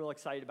wasn't real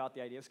excited about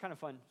the idea. It was kind of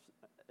fun.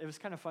 It was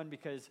kind of fun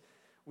because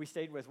we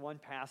stayed with one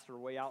pastor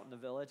way out in the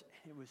village,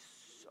 and it was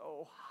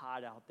so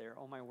hot out there.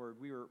 Oh my word,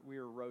 we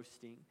were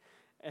roasting.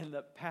 And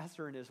the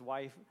pastor and his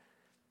wife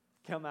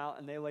come out,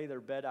 and they lay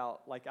their bed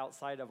out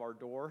outside of our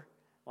door,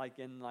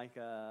 in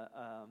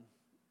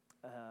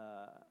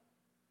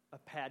a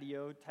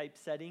patio type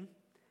setting,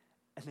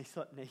 and they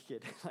slept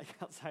naked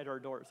outside our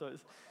door. So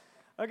it's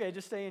okay,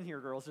 just stay in here,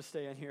 girls, just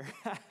stay in here.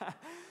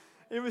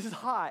 It was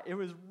hot. It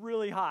was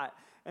really hot.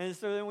 And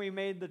so then we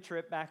made the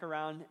trip back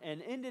around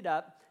and ended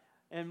up,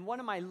 and one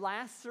of my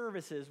last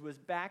services was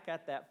back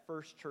at that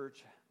first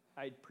church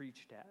I'd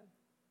preached at.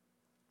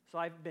 So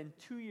I've been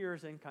 2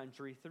 years in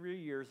country, 3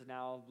 years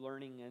now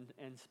learning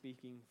and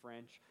speaking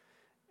French.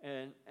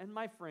 And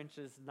my French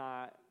is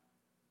not,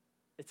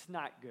 it's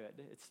not good.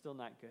 It's still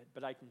not good,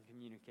 but I can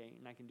communicate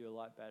and I can do a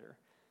lot better.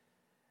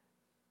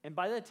 And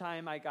by the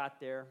time I got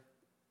there,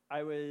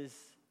 I was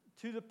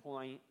to the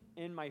point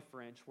in my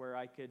French where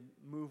I could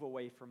move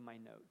away from my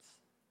notes.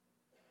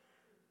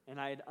 And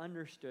I had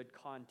understood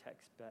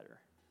context better.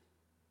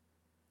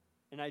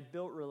 And I'd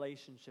built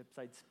relationships.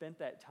 I'd spent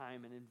that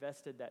time and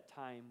invested that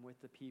time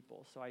with the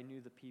people, so I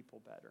knew the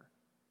people better.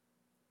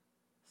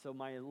 So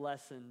my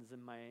lessons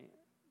and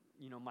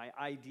my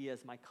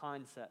ideas, my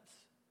concepts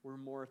were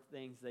more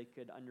things they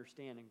could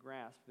understand and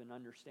grasp and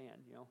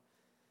understand,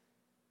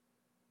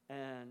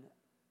 And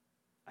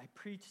I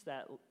preached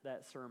that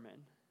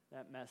sermon,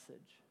 that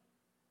message.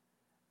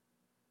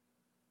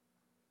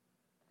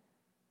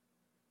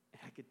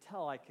 And I could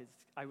tell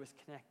I was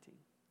connecting.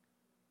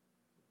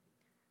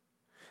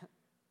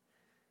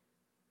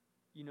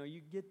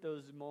 You get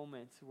those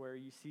moments where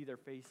you see their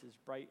faces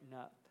brighten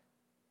up.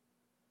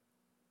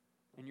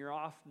 And you're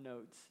off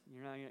notes.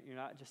 You're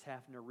not just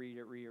having to read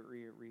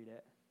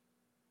it.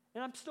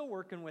 And I'm still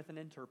working with an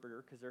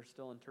interpreter because they're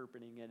still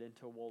interpreting it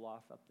into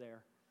Wolof up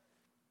there.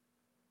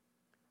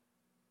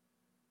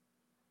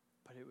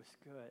 But it was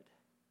good.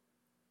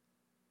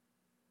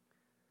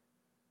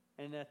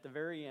 And at the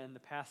very end, the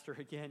pastor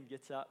again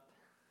gets up.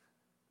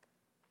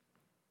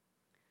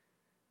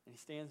 And he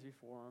stands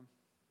before him.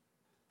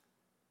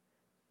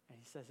 And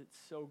he says, it's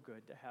so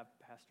good to have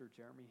Pastor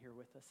Jeremy here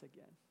with us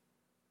again.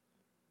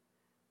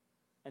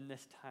 And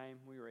this time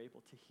we were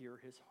able to hear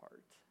his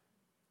heart.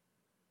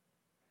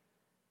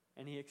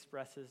 And he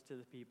expresses to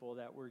the people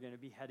that we're going to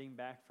be heading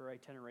back for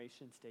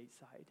itineration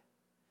stateside.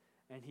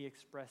 And he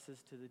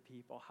expresses to the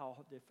people how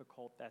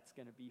difficult that's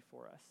going to be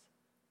for us.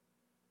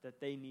 That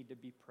they need to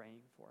be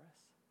praying for us.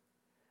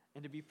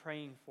 And to be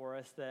praying for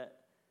us that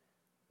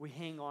we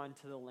hang on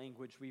to the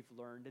language we've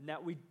learned. And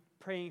that we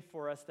praying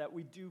for us that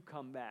we do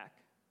come back.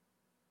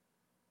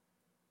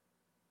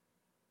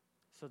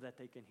 so that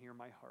they can hear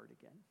my heart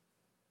again.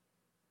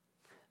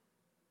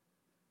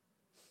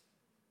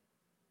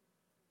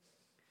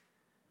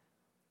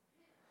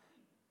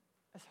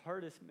 As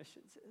hard as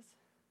missions is,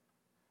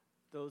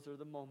 those are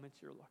the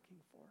moments you're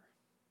looking for.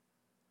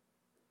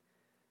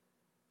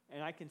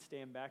 And I can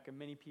stand back, and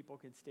many people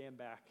can stand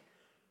back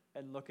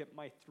and look at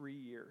my 3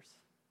 years,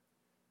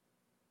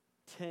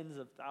 tens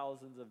of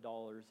thousands of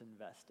dollars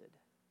invested,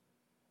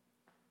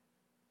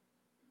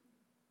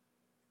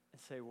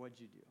 and say, what'd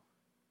you do?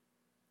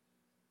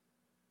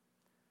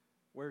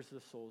 Where's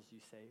the souls you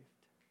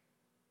saved?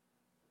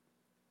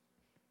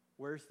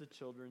 Where's the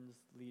children's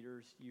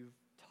leaders you've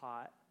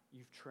taught,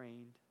 you've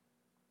trained?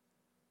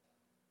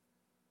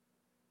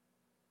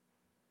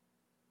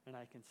 And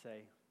I can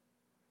say,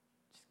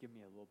 just give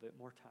me a little bit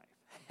more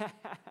time.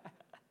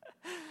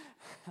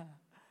 But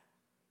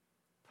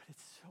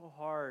it's so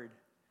hard.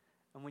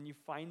 And when you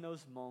find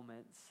those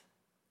moments,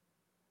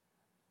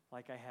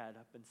 like I had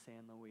up in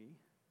San Luis,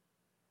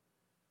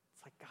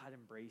 it's like God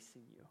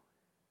embracing you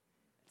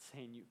and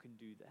saying you can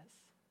do this.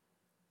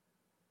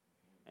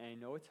 And I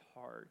know it's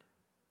hard.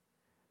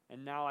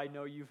 And now I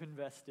know you've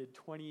invested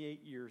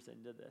 28 years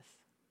into this.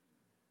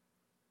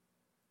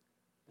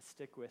 But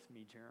stick with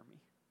me,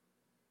 Jeremy.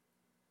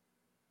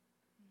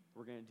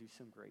 We're going to do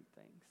some great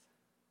things.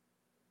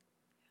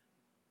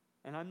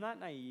 And I'm not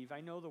naive. I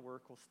know the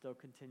work will still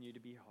continue to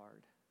be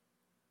hard.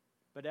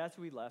 But as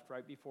we left,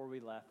 right before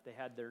we left, they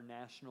had their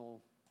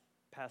national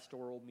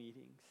pastoral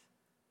meetings.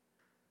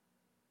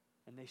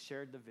 And they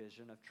shared the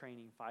vision of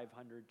training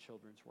 500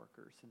 children's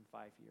workers in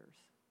 5 years.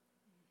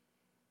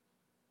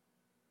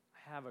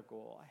 I have a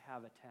goal. I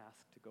have a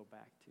task to go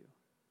back to.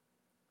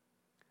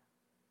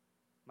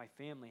 My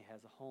family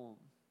has a home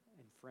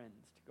and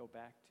friends to go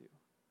back to.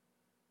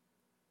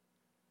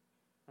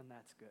 And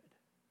that's good.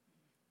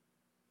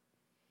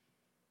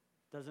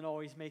 Doesn't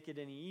always make it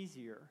any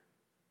easier.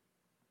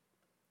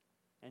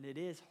 And it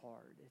is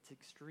hard. It's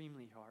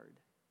extremely hard.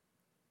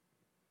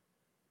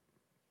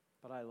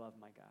 But I love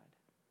my God.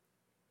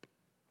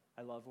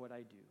 I love what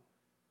I do.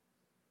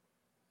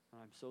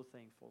 And I'm so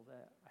thankful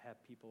that I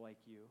have people like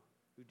you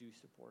who do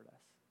support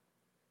us,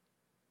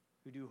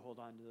 who do hold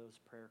on to those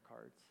prayer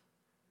cards,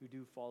 who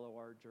do follow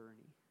our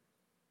journey.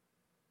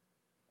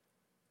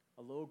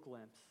 A little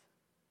glimpse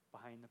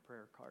behind the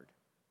prayer card.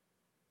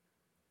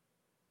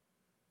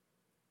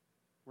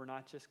 We're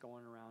not just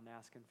going around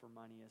asking for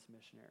money as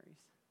missionaries.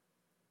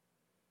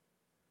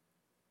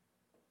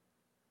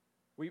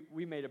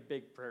 We made a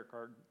big prayer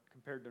card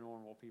compared to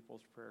normal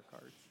people's prayer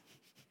cards.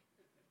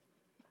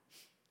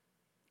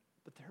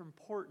 But they're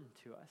important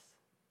to us.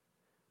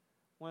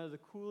 One of the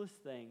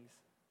coolest things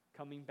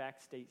coming back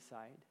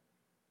stateside,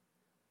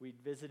 we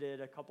visited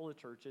a couple of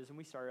churches, and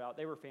we started out,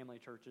 they were family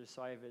churches,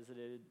 so I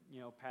visited,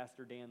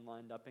 Pastor Dan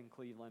Lund up in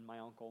Cleveland, my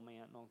uncle, my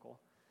aunt and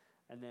uncle.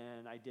 And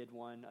then I did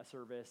a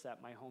service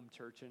at my home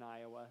church in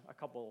Iowa, a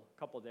couple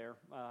there.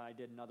 I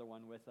did another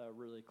one with a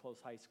really close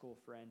high school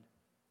friend.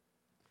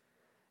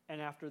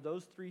 And after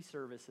those 3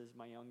 services,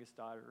 my youngest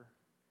daughter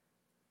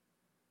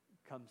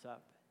comes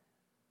up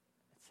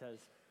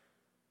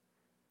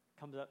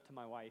to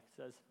my wife,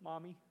 says,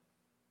 Mommy,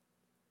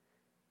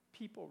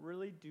 people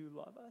really do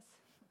love us.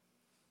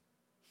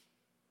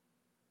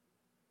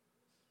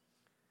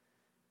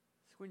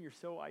 It's when you're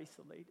so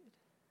isolated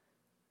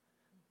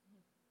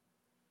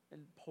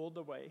and pulled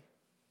away,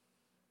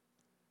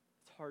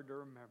 it's hard to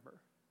remember.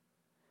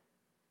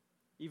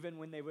 Even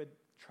when they would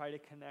try to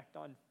connect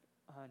on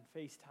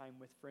FaceTime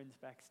with friends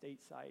back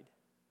stateside,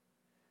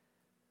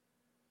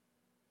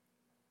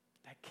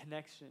 that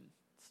connection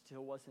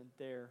still wasn't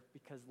there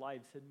because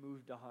lives had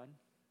moved on.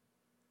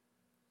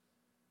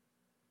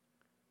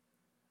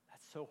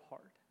 That's so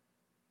hard.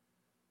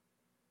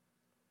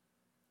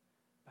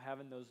 But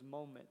having those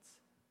moments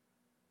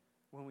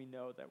when we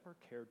know that we're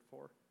cared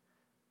for,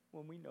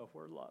 when we know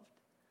we're loved,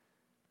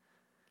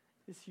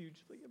 is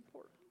hugely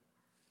important.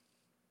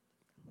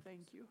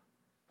 Thank you.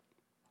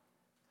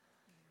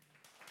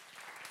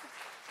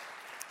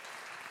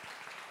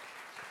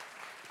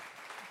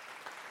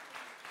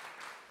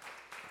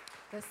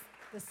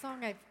 The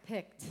song I've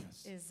picked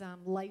is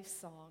Life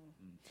Song.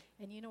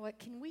 And you know what?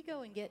 Can we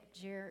go and get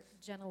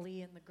Jenna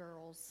Lee and the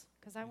girls?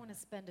 Because I want to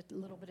spend a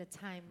little bit of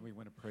time. We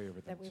want to pray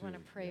over them. We want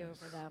to pray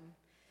over them.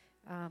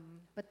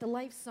 But the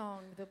Life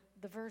Song,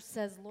 the verse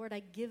says, Lord,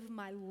 I give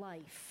my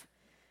life,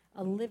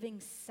 a living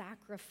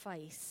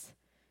sacrifice,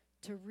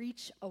 to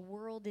reach a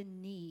world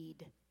in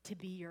need, to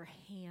be your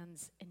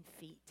hands and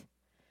feet.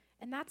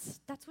 And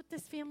that's what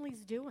this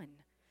family's doing.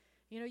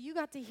 You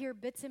got to hear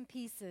bits and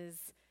pieces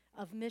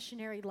of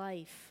missionary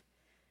life,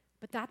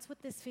 but that's what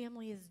this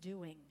family is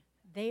doing.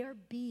 They are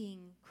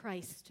being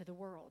Christ to the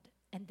world,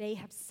 and they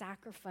have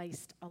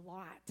sacrificed a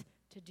lot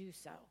to do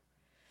so.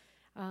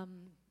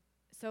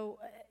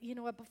 You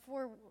know what,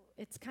 before,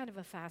 it's kind of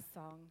a fast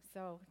song,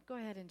 so go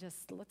ahead and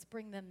let's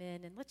bring them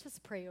in, and let's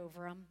just pray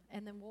over them,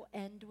 and then we'll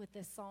end with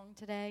this song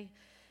today.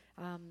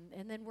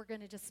 And then we're going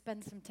to just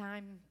spend some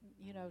time,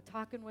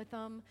 talking with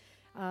them.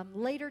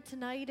 Later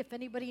tonight, if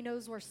anybody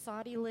knows where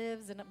Saudi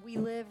lives, and we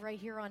live right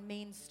here on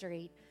Main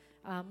Street,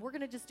 We're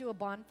going to just do a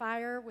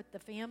bonfire with the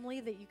family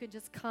that you can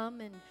just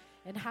come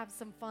and have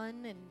some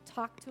fun and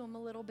talk to them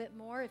a little bit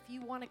more. If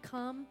you want to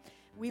come,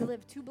 we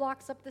live 2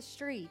 blocks up the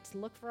street.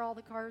 Look for all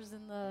the cars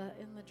in the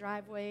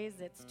driveways.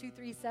 It's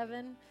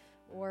 237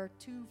 or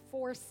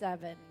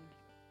 247.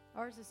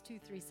 Ours is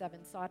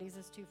 237. Saudi's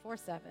is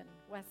 247,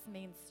 West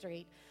Main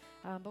Street.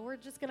 But we're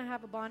just going to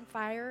have a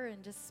bonfire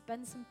and just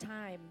spend some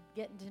time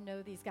getting to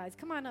know these guys.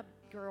 Come on up,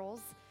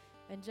 girls,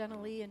 and Jenna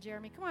Lee and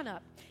Jeremy. Come on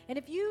up. And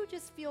if you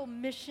just feel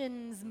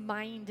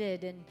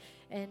missions-minded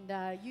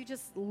and you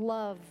just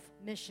love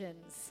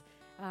missions,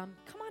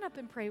 come on up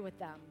and pray with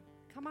them.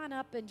 Come on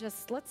up and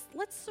just let's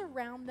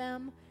surround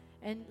them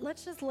and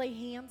let's just lay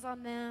hands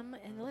on them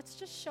and let's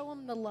just show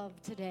them the love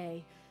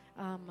today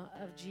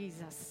of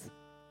Jesus.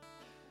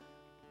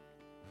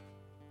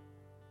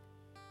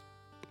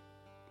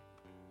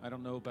 I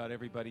don't know about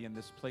everybody in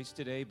this place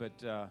today, but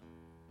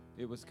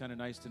it was kind of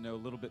nice to know a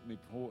little bit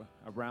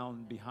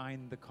around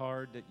behind the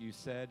card that you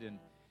said, and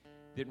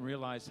didn't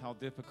realize how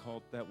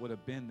difficult that would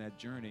have been, that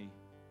journey,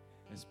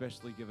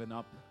 especially giving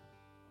up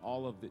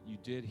all of that you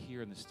did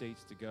here in the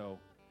States to go.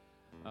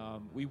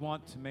 We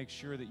want to make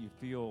sure that you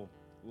feel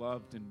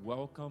loved and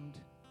welcomed,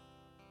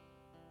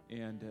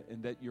 and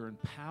that you're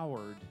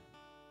empowered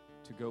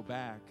to go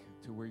back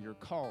to where you're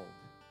called.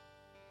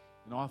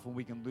 And often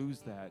we can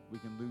lose that. We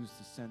can lose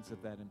the sense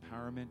of that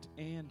empowerment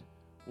and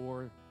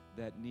or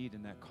that need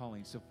and that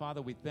calling. So,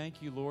 Father, we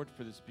thank you, Lord,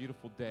 for this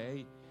beautiful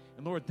day.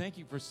 And, Lord, thank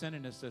you for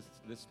sending us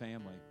this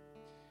family.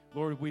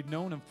 Lord, we've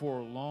known them for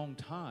a long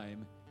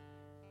time,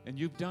 and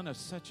you've done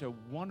such a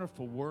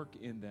wonderful work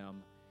in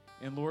them.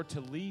 And, Lord, to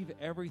leave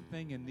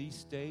everything in these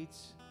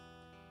states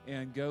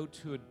and go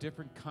to a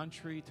different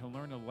country to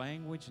learn a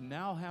language, and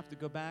now have to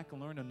go back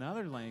and learn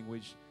another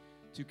language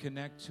to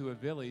connect to a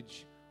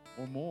village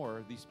or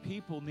more. These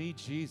people need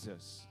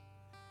Jesus.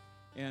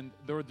 And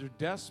they're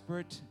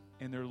desperate,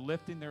 and they're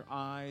lifting their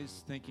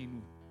eyes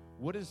thinking,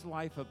 what is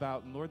life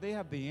about? And Lord, they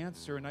have the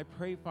answer. And I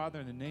pray, Father,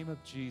 in the name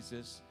of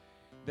Jesus,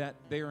 that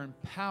they are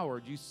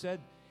empowered. You said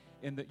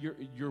in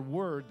your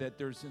word that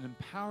there's an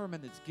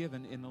empowerment that's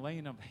given in the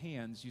laying of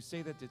hands. You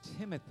say that to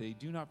Timothy,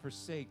 do not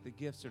forsake the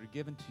gifts that are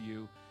given to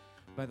you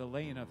by the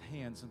laying of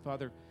hands. And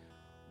Father,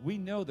 we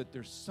know that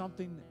there's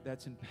something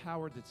that's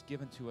empowered that's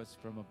given to us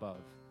from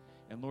above.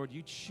 And Lord,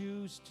 you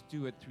choose to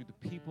do it through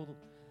the people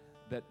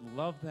that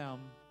love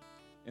them,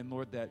 and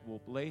Lord, that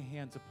will lay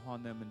hands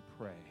upon them and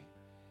pray.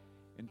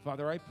 And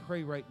Father, I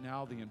pray right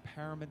now the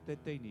empowerment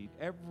that they need,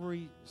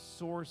 every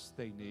source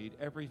they need,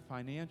 every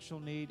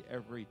financial need,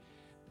 every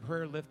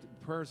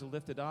prayers are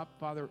lifted up.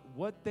 Father,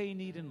 what they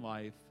need in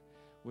life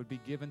would be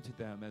given to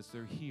them as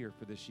they're here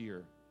for this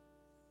year.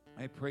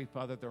 I pray,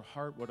 Father, their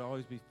heart would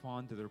always be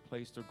fond to their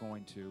place they're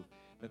going to,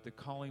 that the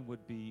calling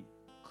would be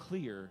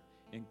clear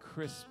and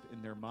crisp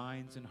in their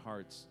minds and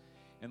hearts.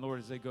 And Lord,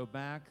 as they go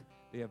back,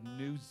 they have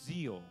new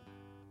zeal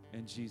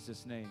in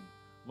Jesus' name.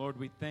 Lord,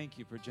 we thank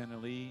you for Jenna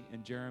Lee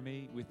and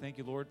Jeremy. We thank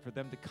you, Lord, for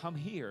them to come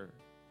here.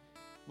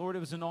 Lord, it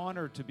was an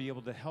honor to be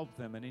able to help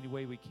them in any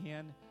way we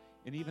can,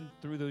 and even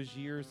through those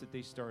years that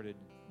they started,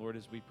 Lord,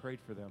 as we prayed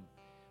for them.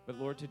 But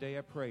Lord, today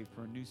I pray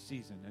for a new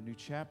season, a new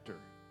chapter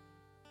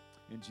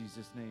in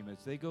Jesus' name.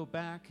 As they go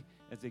back,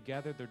 as they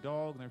gather their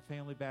dog and their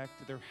family back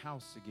to their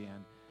house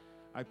again,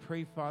 I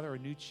pray, Father, a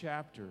new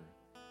chapter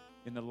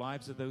in the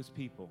lives of those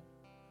people.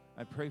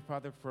 I pray,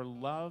 Father, for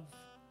love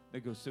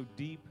that goes so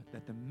deep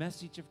that the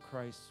message of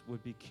Christ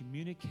would be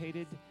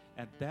communicated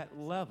at that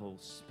level,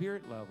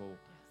 spirit level,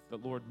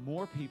 that, Lord,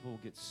 more people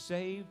get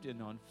saved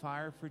and on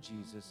fire for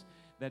Jesus.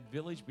 That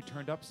village be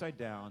turned upside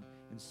down,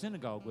 and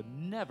synagogue would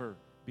never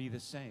be the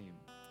same.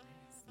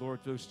 Lord,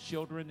 those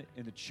children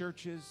in the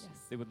churches,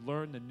 they would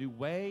learn the new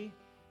way,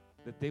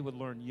 that they would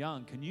learn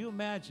young. Can you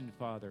imagine,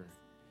 Father,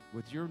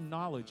 with your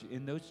knowledge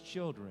in those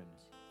children,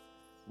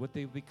 what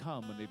they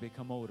become when they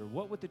become older?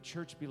 What would the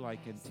church be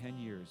like in 10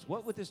 years?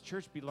 What would this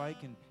church be like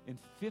in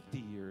 50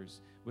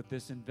 years with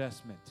this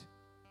investment?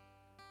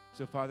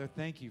 So, Father,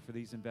 thank you for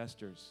these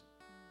investors.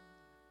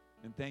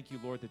 And thank you,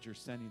 Lord, that you're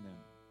sending them.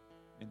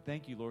 And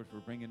thank you, Lord, for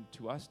bringing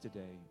to us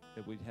today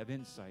that we'd have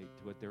insight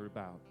to what they're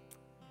about.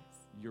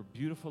 Your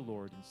beautiful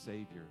Lord and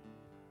Savior.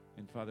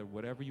 And, Father,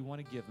 whatever you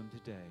want to give them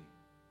today,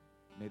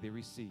 may they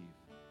receive.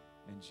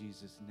 In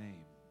Jesus'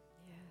 name.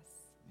 Yes.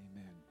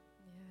 Amen.